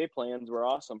 those NBA plans were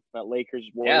awesome. That Lakers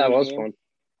Warriors that was game. fun.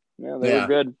 Yeah, they were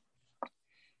good.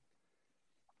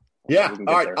 Yeah.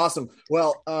 All right. There. Awesome.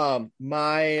 Well,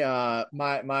 my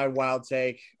wild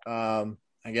take.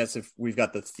 I guess if we've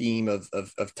got the theme of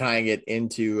tying it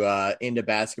into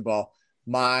basketball,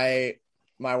 my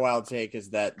wild take is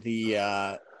that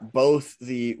both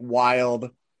the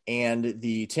Wild and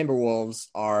the Timberwolves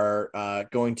are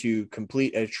going to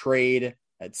complete a trade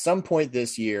at some point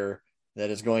this year that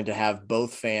is going to have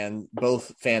both fan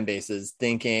bases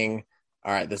thinking,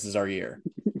 all right, this is our year.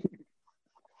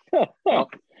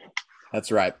 That's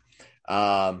right.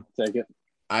 Take it.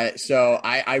 I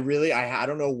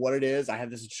don't know what it is. I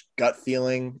have this gut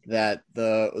feeling that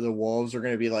the Wolves are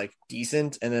going to be like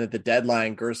decent. And then at the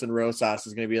deadline, Gerson Rosas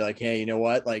is going to be like, hey, you know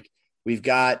what? Like we've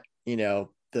got,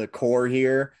 the core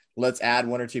here. Let's add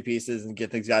 1 or 2 pieces and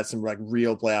get these guys some like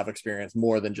real playoff experience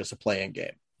more than just a play-in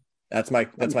game. That's my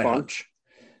hunch.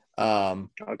 I'll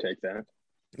take that.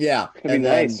 Yeah. And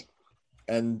nice.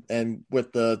 And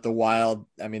with the Wild,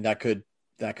 I mean, that could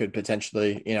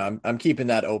potentially, I'm keeping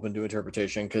that open to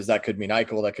interpretation because that could mean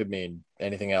Eichel, that could mean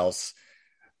anything else.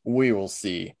 We will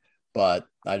see. But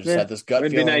I just had this gut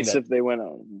feeling. It'd be nice if they went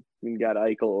out and got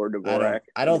Eichel or Dvorak.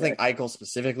 I don't think Eichel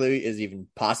specifically is even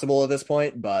possible at this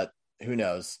point, but who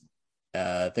knows?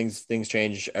 Things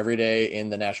change every day in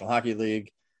the National Hockey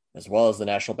League, as well as the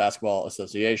National Basketball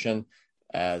Association,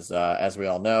 as we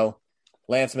all know.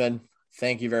 Lanceman,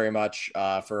 thank you very much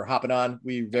for hopping on.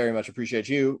 We very much appreciate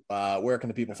you. Where can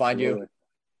the people find you?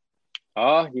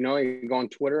 You go on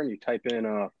Twitter and you type in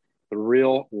the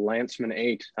real Lanceman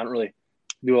 8. I don't really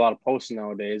do a lot of posting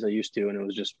nowadays. I used to, and it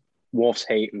was just Wolf's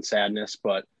hate and sadness.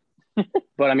 But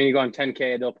I mean, you go on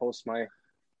 10K, they'll post my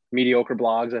mediocre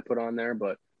blogs I put on there.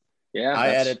 But yeah, I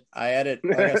edit.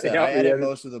 Like I said, I edit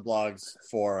most of the blogs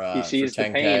for. He sees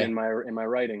the pain in my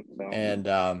writing. So. And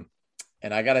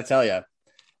I got to tell you,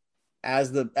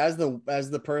 as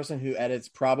the person who edits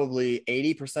probably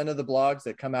 80% of the blogs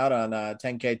that come out on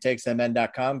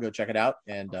 10ktakesmn.com, go check it out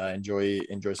and enjoy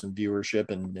some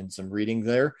viewership and some reading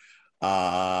there.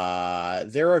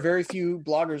 There are very few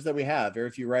bloggers that we have, very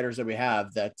few writers that we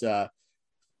have that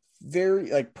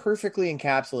very like perfectly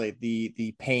encapsulate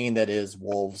the pain that is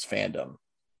Wolves fandom.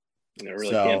 And it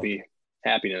really can't be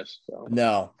happiness. So.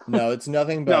 No, it's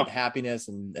nothing but happiness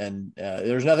and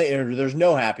there's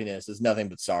no happiness. It's nothing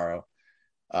but sorrow.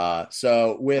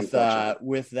 So with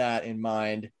that in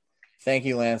mind, thank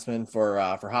you, Lanceman, for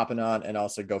hopping on, and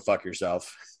also go fuck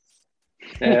yourself.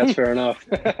 Yeah, that's fair enough.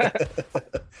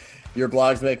 Your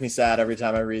blogs make me sad every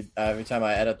time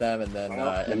I edit them, and then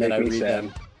I read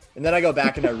them, and then I go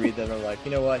back and I read them. And I'm like,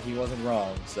 you know what? He wasn't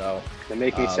wrong. So they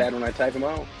make me sad when I type them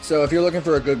out. So if you're looking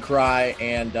for a good cry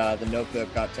and The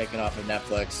Notebook got taken off of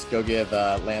Netflix, go give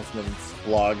Lanceman's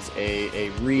blogs a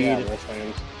read.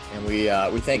 Yeah, and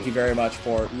we thank you very much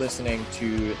for listening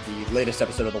to the latest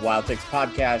episode of the Wild Takes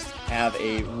podcast. Have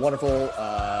a wonderful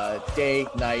day,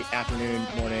 night, afternoon,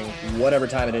 morning, whatever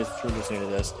time it is that you're listening to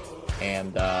this.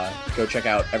 And go check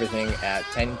out everything at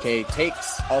 10K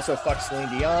Takes. Also, fuck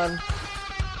Celine Dion.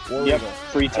 Yep,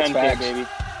 free 10K, baby.